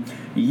algorithm,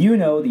 you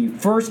know the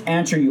first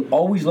answer you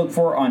always look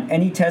for on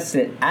any test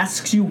that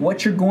asks you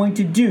what you're going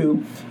to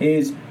do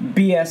is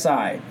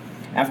BSI.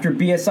 After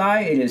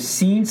BSI, it is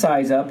scene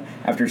size up.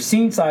 After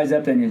scene size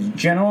up, then it's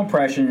general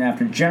impression. And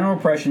after general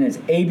impression, it's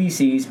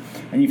ABCs.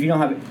 And if you don't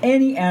have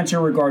any answer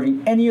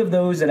regarding any of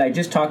those that I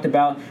just talked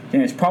about, then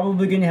it's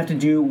probably going to have to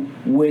do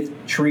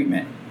with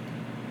treatment.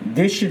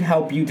 This should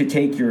help you to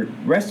take your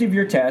rest of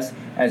your tests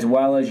as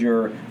well as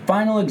your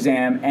final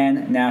exam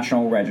and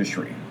national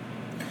registry.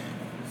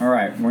 All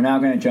right, we're now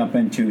going to jump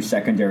into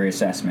secondary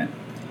assessment.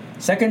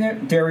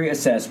 Secondary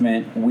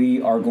assessment,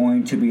 we are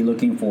going to be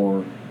looking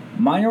for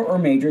minor or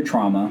major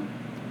trauma,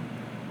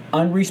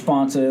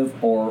 unresponsive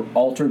or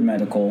altered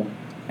medical,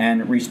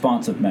 and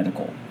responsive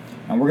medical.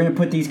 And we're going to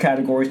put these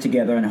categories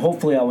together, and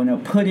hopefully I want to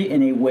put it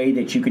in a way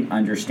that you can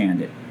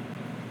understand it.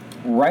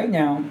 Right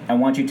now, I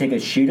want you to take a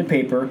sheet of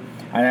paper,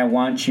 and I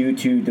want you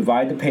to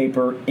divide the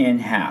paper in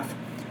half.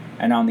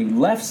 And on the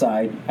left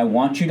side, I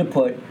want you to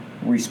put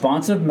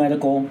responsive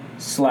medical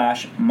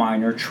 /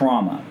 minor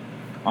trauma.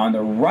 On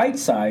the right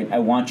side, I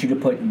want you to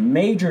put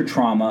major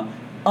trauma,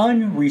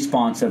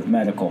 unresponsive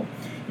medical.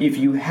 If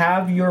you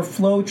have your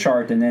flow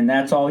chart, and then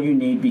that's all you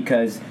need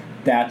because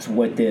that's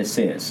what this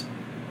is.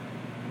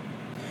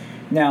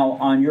 Now,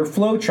 on your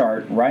flow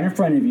chart, right in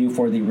front of you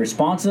for the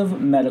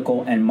responsive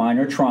medical and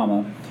minor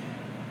trauma,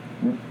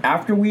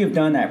 after we have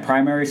done that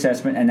primary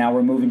assessment and now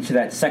we're moving to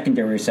that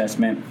secondary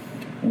assessment,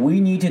 we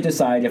need to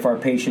decide if our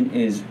patient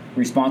is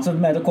responsive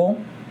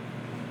medical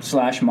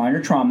 /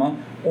 minor trauma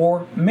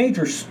or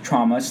major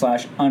trauma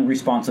 /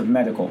 unresponsive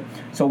medical.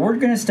 So we're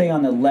going to stay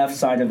on the left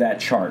side of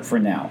that chart for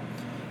now.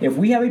 If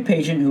we have a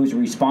patient who is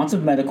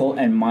responsive medical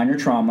and minor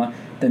trauma,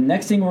 the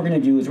next thing we're going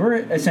to do is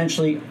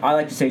I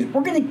like to say,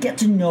 we're going to get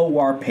to know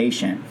our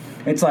patient.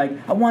 It's like,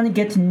 I want to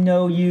get to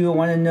know you. I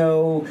want to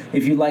know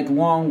if you like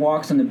long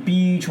walks on the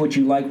beach, what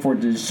you like for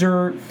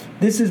dessert.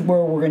 This is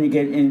where we're going to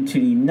get into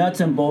the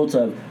nuts and bolts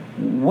of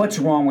what's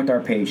wrong with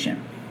our patient.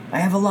 I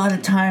have a lot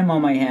of time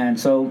on my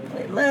hands, so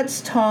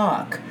let's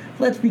talk.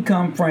 Let's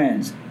become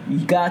friends. You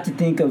got to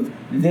think of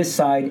this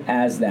side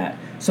as that.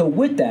 So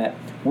with that,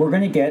 we're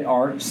going to get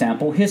our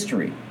sample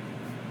history.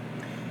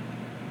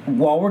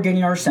 While we're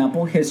getting our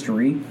sample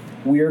history,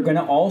 we are going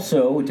to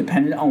also,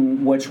 depending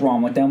on what's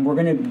wrong with them, we're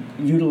going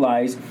to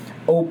utilize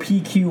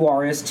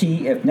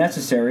OPQRST if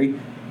necessary,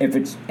 if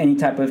it's any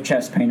type of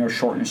chest pain or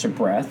shortness of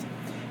breath.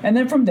 And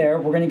then from there,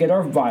 we're going to get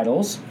our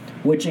vitals,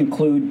 which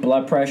include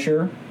blood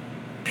pressure,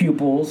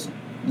 pupils,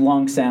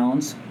 lung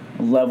sounds,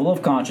 level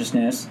of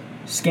consciousness,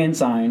 skin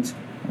signs,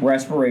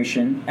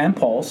 respiration, and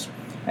pulse.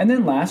 And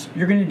then last,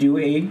 you're going to do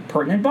a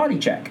pertinent body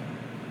check.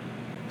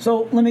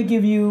 So let me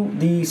give you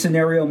the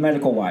scenario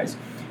medical-wise.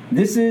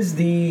 This is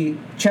the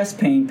chest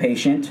pain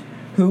patient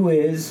who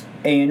is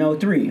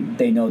ANO3.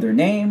 They know their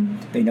name,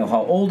 they know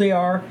how old they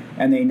are,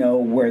 and they know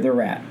where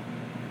they're at.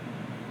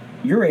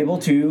 You're able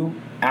to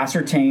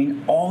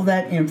ascertain all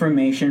that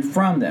information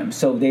from them.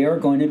 So they are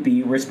going to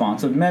be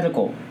responsive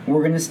medical. We're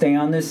going to stay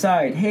on this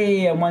side.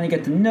 Hey, I want to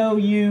get to know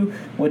you.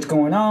 What's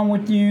going on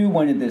with you?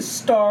 When did this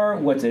start?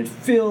 What's it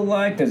feel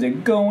like? Does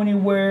it go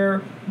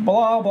anywhere?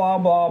 Blah, blah,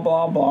 blah,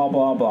 blah, blah,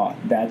 blah, blah.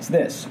 That's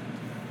this.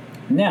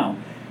 Now,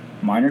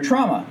 minor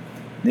trauma.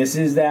 This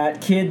is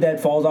that kid that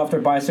falls off their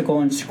bicycle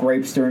and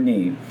scrapes their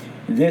knee.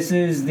 This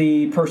is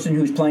the person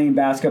who's playing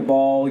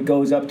basketball,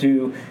 goes up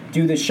to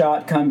do the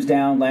shot, comes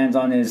down, lands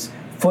on his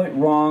foot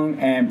wrong,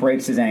 and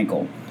breaks his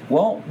ankle.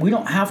 Well, we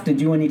don't have to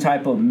do any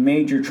type of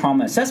major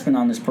trauma assessment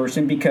on this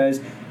person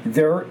because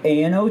they're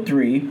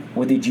ANO3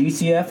 with a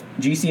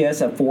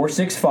GCS of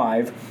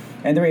 465,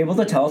 and they're able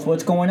to tell us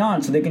what's going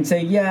on. So they can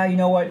say, yeah, you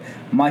know what,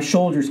 my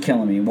shoulder's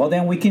killing me. Well,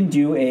 then we can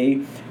do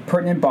a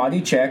pertinent body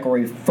check or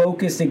a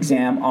focused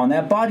exam on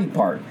that body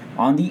part,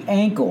 on the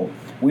ankle.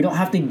 We don't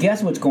have to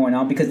guess what's going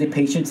on because the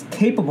patient's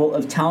capable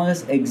of telling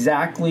us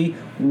exactly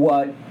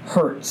what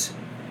hurts.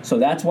 So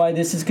that's why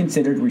this is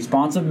considered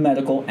responsive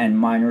medical and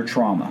minor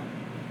trauma.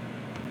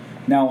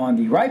 Now on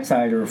the right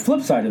side or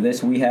flip side of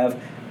this, we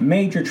have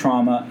major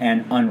trauma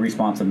and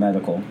unresponsive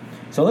medical.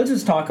 So let's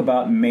just talk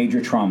about major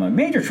trauma.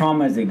 Major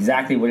trauma is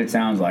exactly what it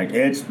sounds like.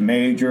 It's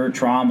major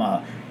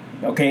trauma.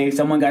 Okay,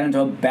 someone got into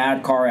a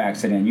bad car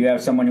accident. You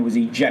have someone who was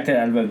ejected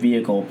out of a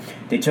vehicle.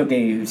 They took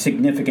a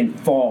significant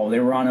fall.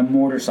 They were on a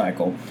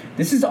motorcycle.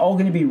 This is all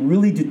going to be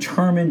really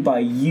determined by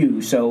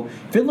you. So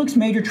if it looks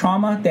major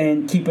trauma,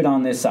 then keep it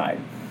on this side.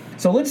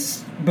 So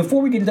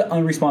before we get into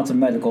unresponsive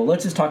medical,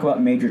 let's just talk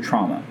about major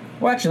trauma.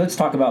 Well, actually, let's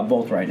talk about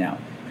both right now.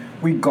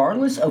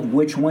 Regardless of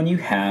which one you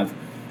have,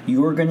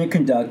 you are going to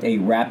conduct a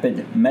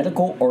rapid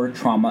medical or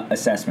trauma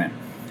assessment.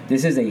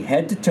 This is a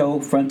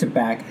head-to-toe,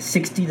 front-to-back,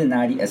 60 to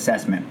 90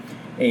 assessment.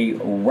 A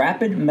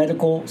rapid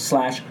medical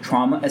 /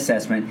 trauma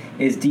assessment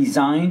is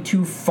designed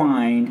to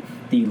find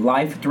the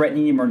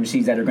life-threatening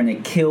emergencies that are going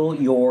to kill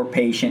your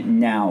patient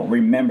now.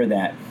 Remember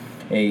that.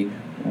 A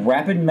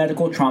rapid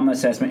medical trauma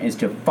assessment is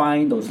to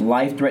find those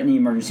life-threatening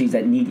emergencies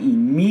that need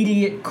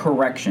immediate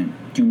correction.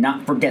 Do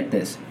not forget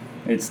this.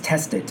 It's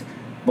tested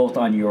both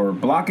on your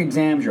block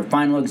exams, your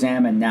final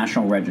exam, and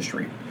national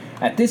registry.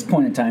 At this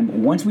point in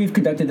time, once we've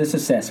conducted this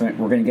assessment,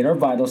 we're going to get our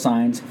vital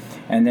signs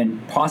and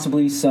then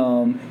possibly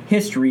some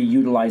history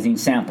utilizing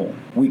sample.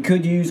 We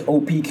could use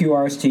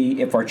OPQRST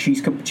if our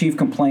chief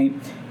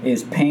complaint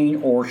is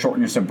pain or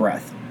shortness of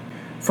breath.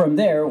 From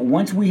there,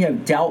 once we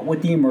have dealt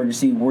with the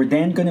emergency, we're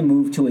then going to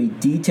move to a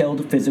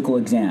detailed physical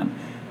exam.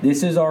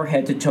 This is our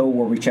head to toe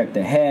where we check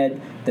the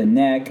head, the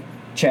neck,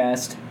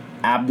 chest,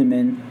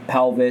 abdomen,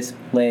 pelvis,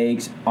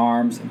 legs,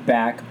 arms,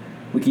 back.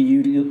 We can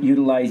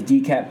utilize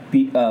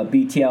DCAP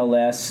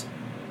BTLS,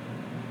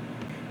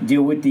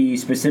 deal with the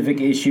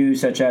specific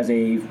issues such as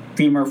a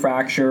femur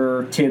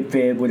fracture, tib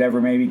fib, whatever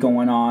may be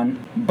going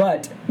on.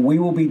 But we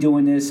will be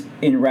doing this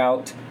en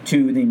route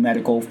to the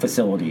medical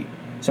facility.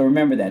 So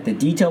remember that. The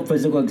detailed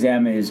physical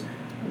exam is,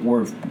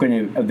 we're going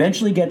to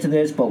eventually get to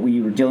this, but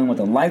we were dealing with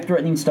the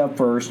life-threatening stuff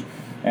first.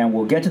 And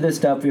we'll get to this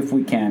stuff if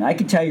we can. I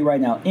can tell you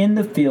right now, in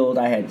the field,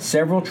 I had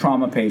several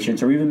trauma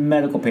patients or even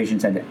medical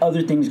patients that had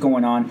other things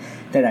going on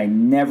that I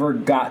never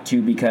got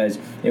to because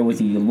it was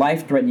the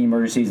life-threatening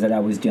emergencies that I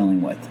was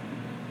dealing with.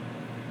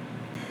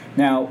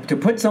 Now, to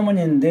put someone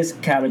in this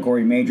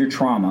category, major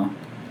trauma,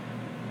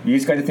 you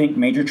just got to think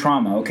major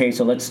trauma. Okay,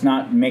 so let's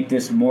not make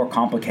this more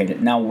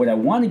complicated. Now, what I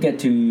want to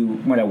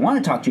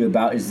talk to you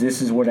about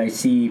is what I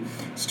see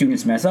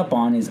students mess up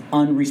on is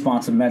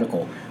unresponsive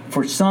medical.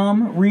 For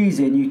some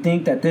reason, you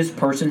think that this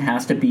person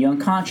has to be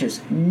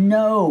unconscious.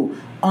 No,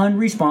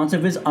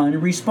 unresponsive is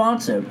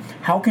unresponsive.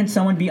 How can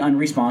someone be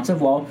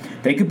unresponsive? Well,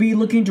 they could be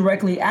looking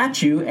directly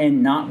at you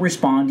and not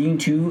responding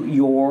to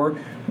your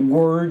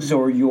words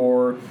or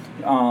your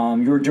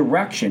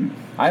direction.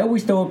 I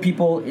always throw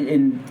people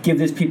and give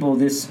this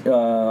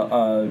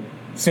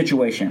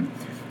situation.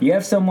 You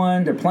have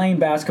someone, they're playing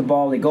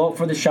basketball, they go up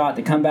for the shot,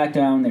 they come back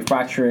down, they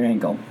fracture an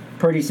ankle.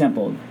 Pretty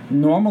simple.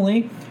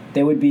 Normally,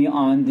 they would be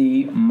on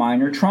the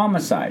minor trauma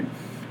side.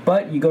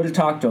 But you go to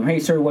talk to them. Hey,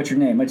 sir, what's your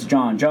name? It's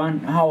John. John,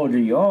 how old are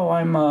you? Oh,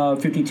 I'm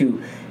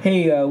 52.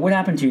 Hey, what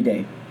happened to you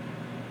today?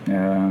 I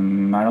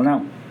don't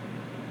know.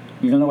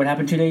 You don't know what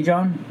happened today,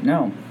 John?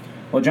 No.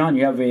 Well, John,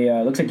 you have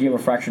looks like you have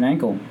a fractured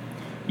ankle.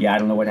 Yeah, I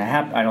don't know what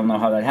happened. I don't know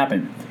how that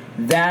happened.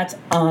 That's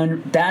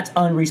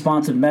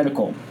unresponsive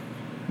medical.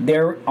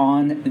 They're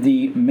on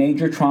the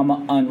major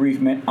trauma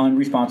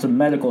unresponsive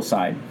medical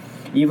side.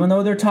 Even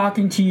though they're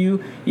talking to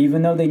you,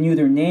 even though they knew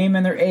their name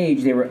and their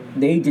age,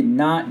 they did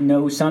not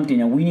know something,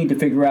 and we need to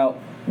figure out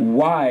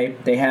why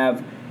they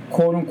have,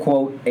 quote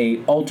unquote,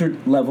 a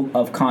altered level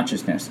of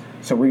consciousness.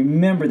 So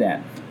remember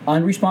that.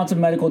 Unresponsive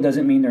medical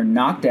doesn't mean they're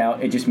knocked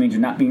out, it just means they're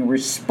not being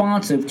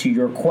responsive to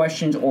your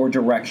questions or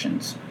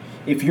directions.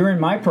 If you're in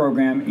my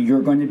program,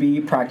 you're going to be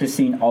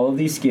practicing all of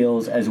these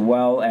skills as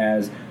well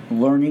as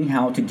learning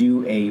how to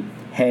do a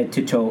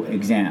head-to-toe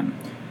exam.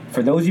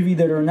 For those of you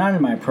that are not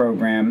in my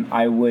program,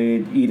 I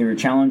would either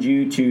challenge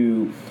you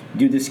to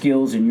do the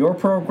skills in your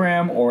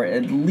program or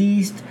at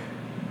least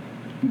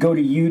go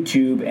to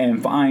YouTube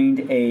and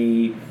find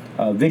a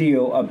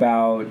video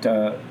about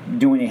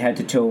doing a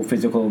head-to-toe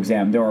physical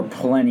exam. There are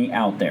plenty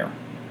out there.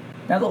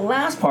 Now, the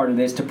last part of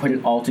this, to put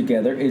it all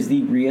together, is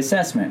the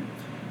reassessment.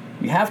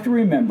 You have to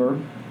remember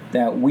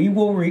that we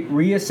will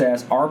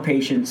reassess our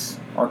patients,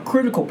 our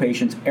critical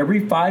patients,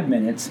 every 5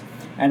 minutes,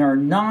 and our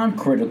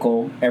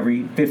non-critical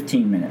every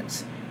 15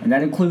 minutes. And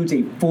that includes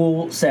a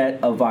full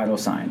set of vital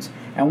signs.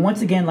 And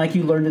once again, like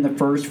you learned in the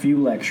first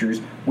few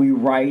lectures, we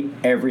write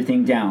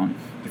everything down.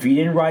 If you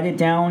didn't write it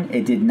down,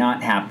 it did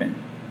not happen.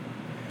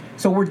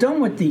 So we're done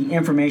with the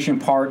information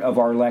part of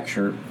our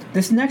lecture.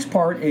 This next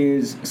part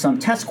is some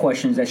test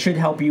questions that should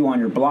help you on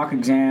your block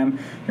exam,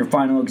 your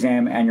final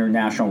exam, and your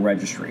national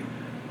registry.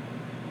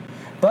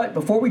 But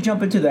before we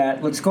jump into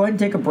that, let's go ahead and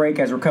take a break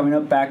as we're coming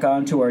up back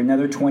on to our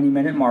another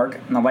 20-minute mark.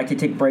 And I like to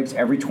take breaks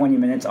every 20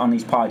 minutes on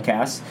these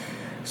podcasts.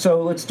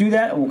 So let's do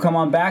that, and we'll come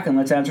on back and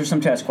let's answer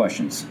some test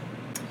questions.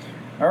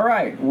 All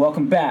right,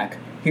 welcome back.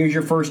 Here's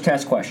your first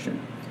test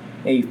question.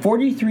 A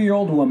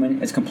 43-year-old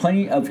woman is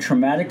complaining of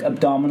traumatic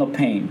abdominal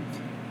pain.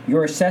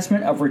 Your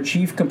assessment of her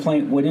chief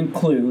complaint would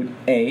include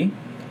A,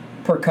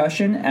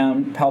 percussion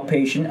and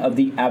palpation of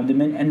the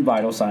abdomen and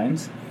vital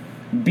signs,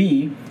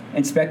 B,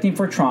 inspecting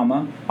for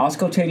trauma,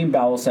 auscultating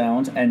bowel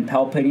sounds and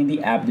palpating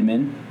the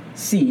abdomen,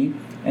 C,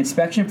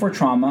 inspection for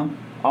trauma,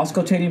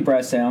 auscultating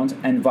breath sounds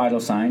and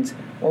vital signs,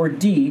 or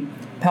D,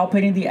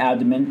 palpating the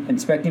abdomen,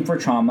 inspecting for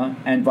trauma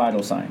and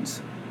vital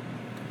signs.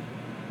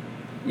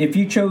 If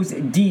you chose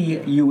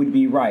D, you would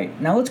be right.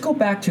 Now let's go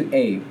back to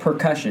A,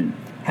 percussion.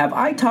 Have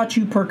I taught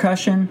you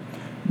percussion?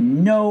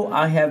 No,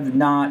 I have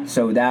not,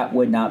 so that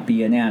would not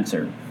be an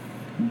answer.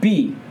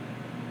 B,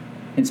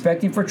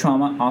 inspecting for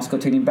trauma,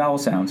 auscultating bowel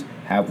sounds.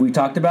 Have we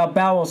talked about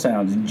bowel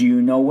sounds? Do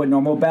you know what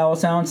normal bowel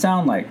sounds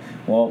sound like?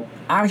 Well,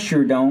 I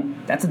sure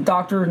don't. That's a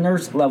doctor,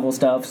 nurse level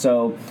stuff,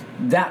 so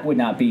that would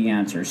not be the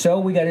answer. So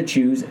we got to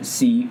choose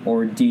C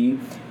or D.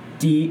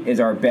 D is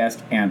our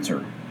best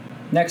answer.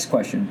 Next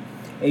question.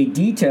 A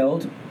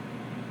detailed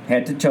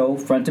head-to-toe,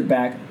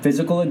 front-to-back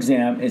physical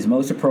exam is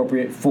most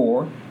appropriate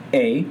for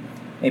A,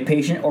 a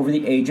patient over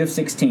the age of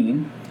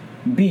 16,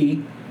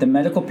 B, the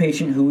medical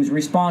patient who is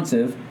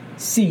responsive,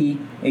 C,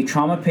 a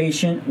trauma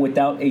patient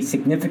without a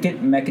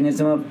significant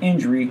mechanism of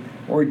injury,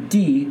 or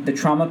D, the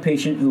trauma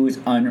patient who is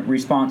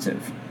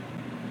unresponsive.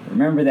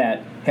 Remember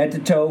that head to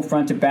toe,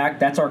 front to back,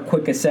 that's our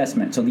quick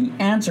assessment. So the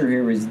answer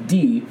here is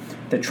D,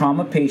 the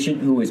trauma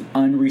patient who is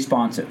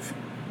unresponsive.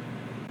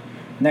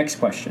 Next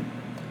question.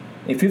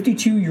 A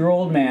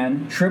 52-year-old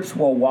man trips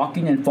while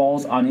walking and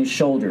falls on his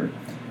shoulder.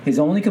 His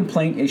only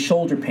complaint is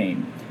shoulder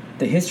pain.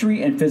 The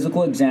history and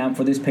physical exam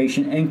for this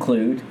patient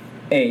include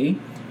A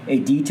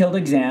detailed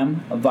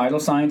exam of vital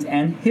signs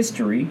and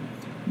history,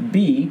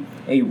 B,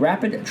 a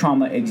rapid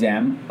trauma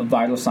exam of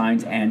vital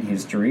signs and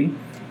history,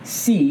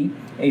 C,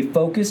 a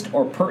focused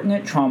or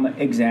pertinent trauma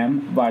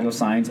exam, vital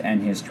signs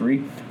and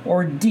history,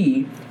 or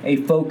D, a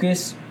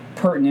focused,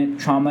 pertinent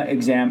trauma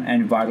exam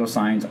and vital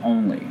signs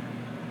only.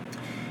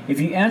 If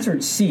you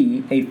answered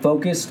C, a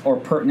focused or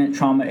pertinent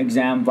trauma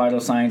exam, vital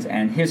signs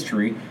and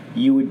history,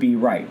 you would be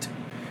right.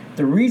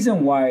 The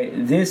reason why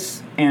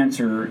this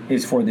answer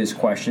is for this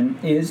question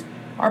is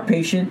our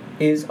patient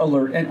is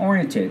alert and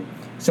oriented.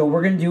 So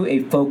we're going to do a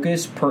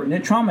focused,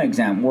 pertinent trauma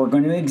exam. We're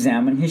going to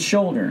examine his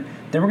shoulder.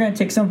 Then we're going to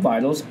take some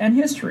vitals and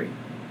history.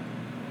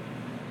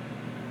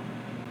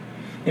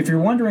 If you're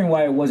wondering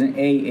why it wasn't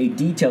a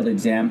detailed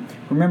exam,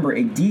 remember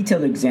a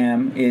detailed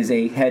exam is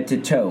a head to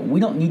toe. We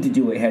don't need to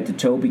do a head to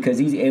toe because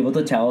he's able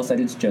to tell us that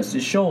it's just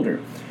his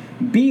shoulder.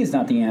 B is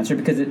not the answer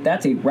because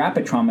that's a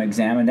rapid trauma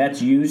exam and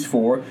that's used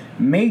for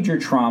major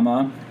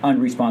trauma,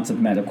 unresponsive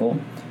medical.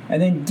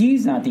 And then D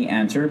is not the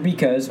answer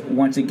because,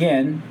 once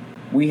again,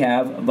 we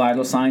have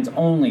vital signs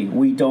only.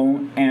 We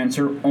don't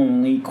answer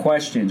only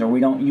questions, or we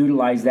don't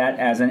utilize that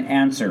as an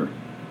answer.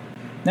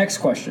 Next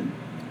question.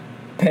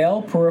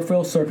 Pale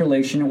peripheral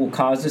circulation will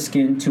cause the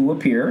skin to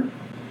appear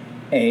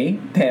A,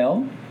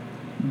 pale,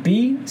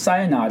 B,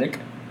 cyanotic,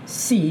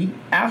 C,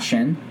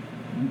 ashen,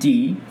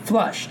 D,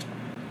 flushed.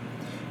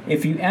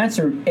 If you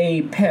answered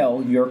A,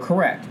 pale, you're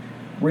correct.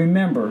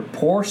 Remember,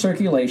 poor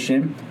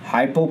circulation,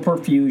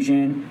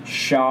 hypoperfusion,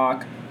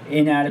 shock,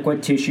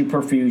 inadequate tissue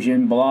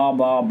perfusion, blah,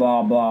 blah,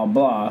 blah, blah,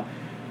 blah.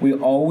 We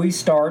always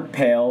start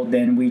pale,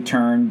 then we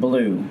turn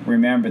blue.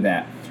 Remember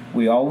that.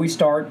 We always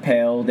start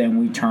pale, then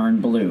we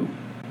turn blue.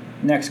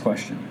 Next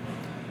question.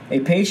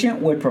 A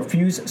patient with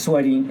profuse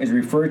sweating is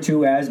referred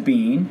to as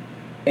being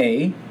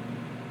A,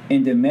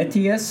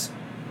 endometrious,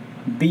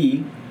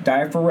 B,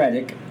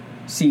 diaphoretic,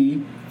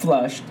 C,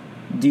 flushed,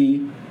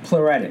 D,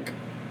 pleuritic.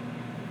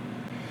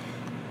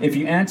 If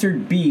you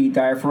answered B,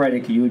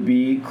 diaphoretic, you would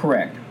be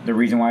correct. The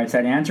reason why it's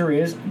that answer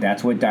is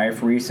that's what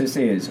diaphoresis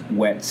is,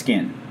 wet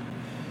skin.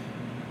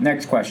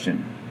 Next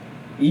question.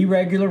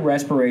 Irregular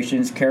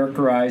respirations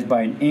characterized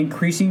by an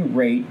increasing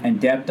rate and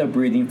depth of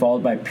breathing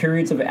followed by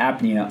periods of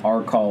apnea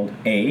are called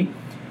A,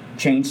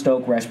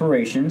 Cheyne-Stokes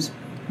respirations,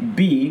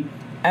 B,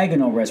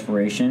 agonal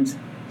respirations,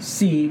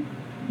 C,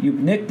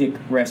 eupnictic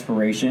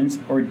respirations,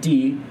 or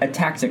D,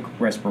 ataxic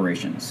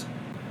respirations.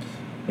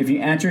 If you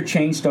answer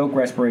Cheyne-Stokes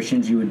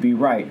respirations, you would be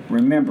right.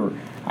 Remember,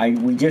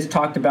 we just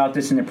talked about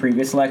this in the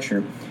previous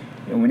lecture.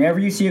 Whenever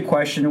you see a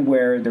question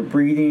where the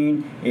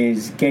breathing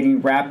is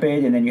getting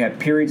rapid and then you have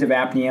periods of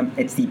apnea,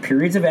 it's the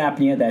periods of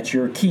apnea that's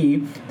your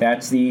key.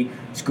 That's the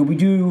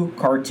Scooby-Doo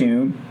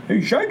cartoon.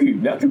 Hey, Shaggy,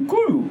 that's a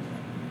clue.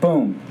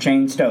 Boom,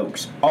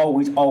 Cheyne-Stokes.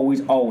 Always,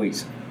 always,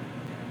 always.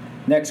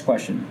 Next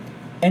question.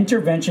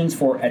 Interventions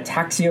for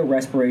ataxia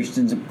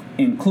respirations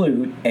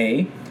include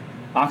A,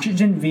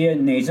 oxygen via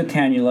nasal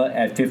cannula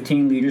at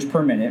 15 liters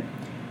per minute,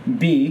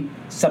 B,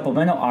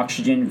 supplemental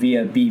oxygen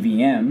via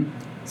BVM,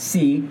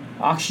 C,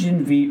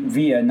 oxygen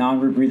via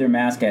non-rebreather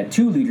mask at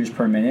 2 liters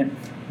per minute,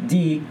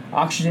 D,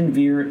 oxygen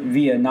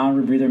via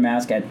non-rebreather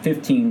mask at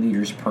 15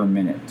 liters per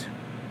minute.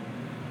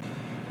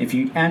 If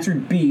you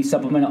answered B,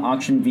 supplemental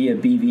oxygen via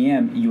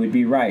BVM, you would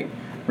be right.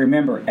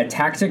 Remember,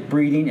 ataxic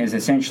breathing is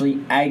essentially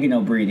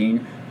agonal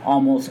breathing,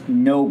 almost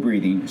no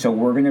breathing. So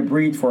we're going to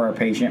breathe for our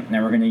patient,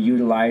 and we're going to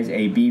utilize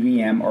a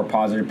BVM or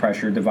positive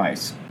pressure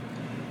device.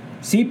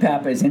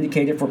 CPAP is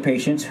indicated for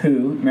patients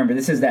who, remember,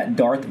 this is that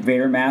Darth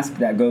Vader mask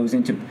that goes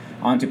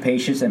onto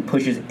patients and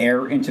pushes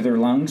air into their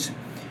lungs.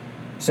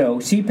 So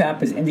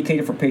CPAP is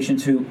indicated for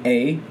patients who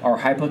A, are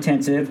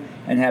hypotensive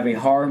and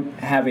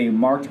have a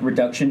marked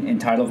reduction in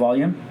tidal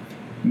volume,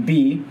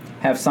 B,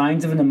 have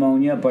signs of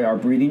pneumonia but are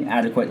breathing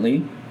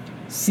adequately,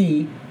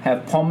 C,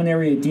 have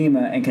pulmonary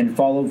edema and can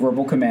follow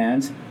verbal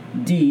commands,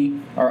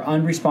 D, are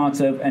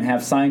unresponsive and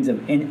have signs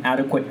of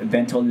inadequate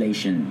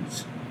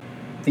ventilations.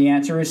 The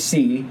answer is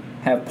C,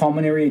 have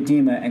pulmonary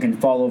edema and can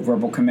follow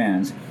verbal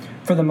commands.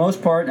 For the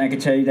most part, I can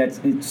tell you that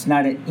it's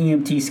not an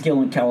EMT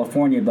skill in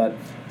California, but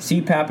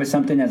CPAP is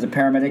something as a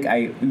paramedic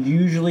I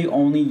usually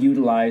only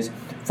utilize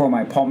for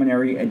my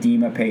pulmonary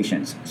edema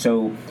patients.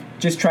 So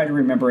just try to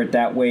remember it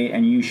that way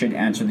and you should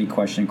answer the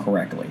question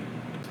correctly.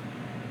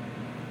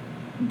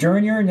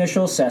 During your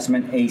initial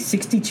assessment, a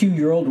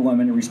 62-year-old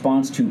woman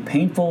responds to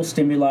painful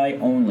stimuli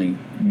only.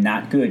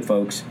 Not good,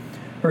 folks.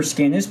 Her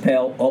skin is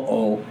pale,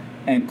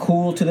 and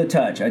cool to the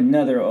touch,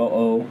 another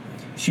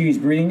She is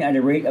breathing at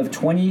a rate of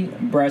 20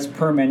 breaths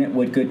per minute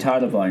with good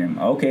tidal volume.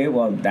 Okay,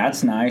 well,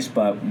 that's nice,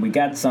 but we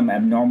got some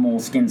abnormal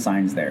skin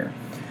signs there.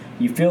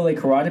 you feel a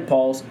carotid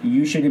pulse,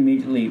 you should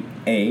immediately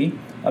A.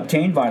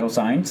 obtain vital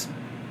signs,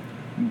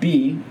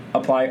 B.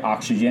 apply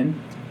oxygen,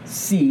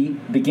 C.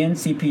 begin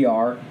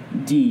CPR,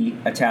 D.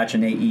 attach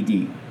an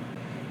AED.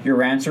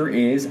 Your answer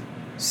is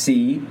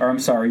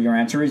your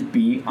answer is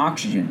B.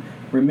 oxygen.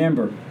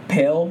 Remember,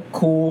 pale,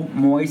 cool,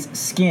 moist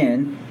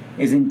skin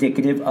is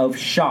indicative of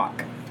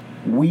shock.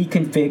 We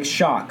can fix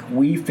shock.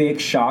 We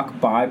fix shock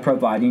by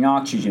providing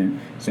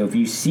oxygen. So if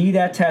you see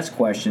that test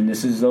question,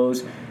 this is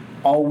those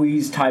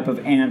always type of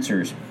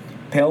answers.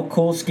 Pale,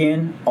 cool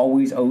skin,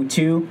 always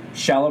O2.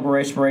 Shallow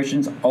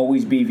respirations,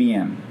 always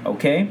BVM.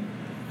 Okay?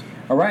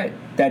 All right,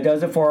 that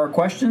does it for our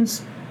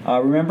questions.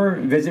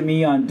 Remember, visit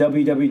me on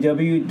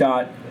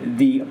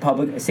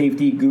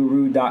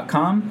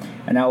www.thepublicsafetyguru.com,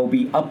 and I will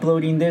be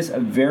uploading this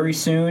very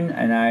soon,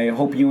 and I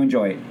hope you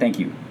enjoy it. Thank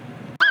you.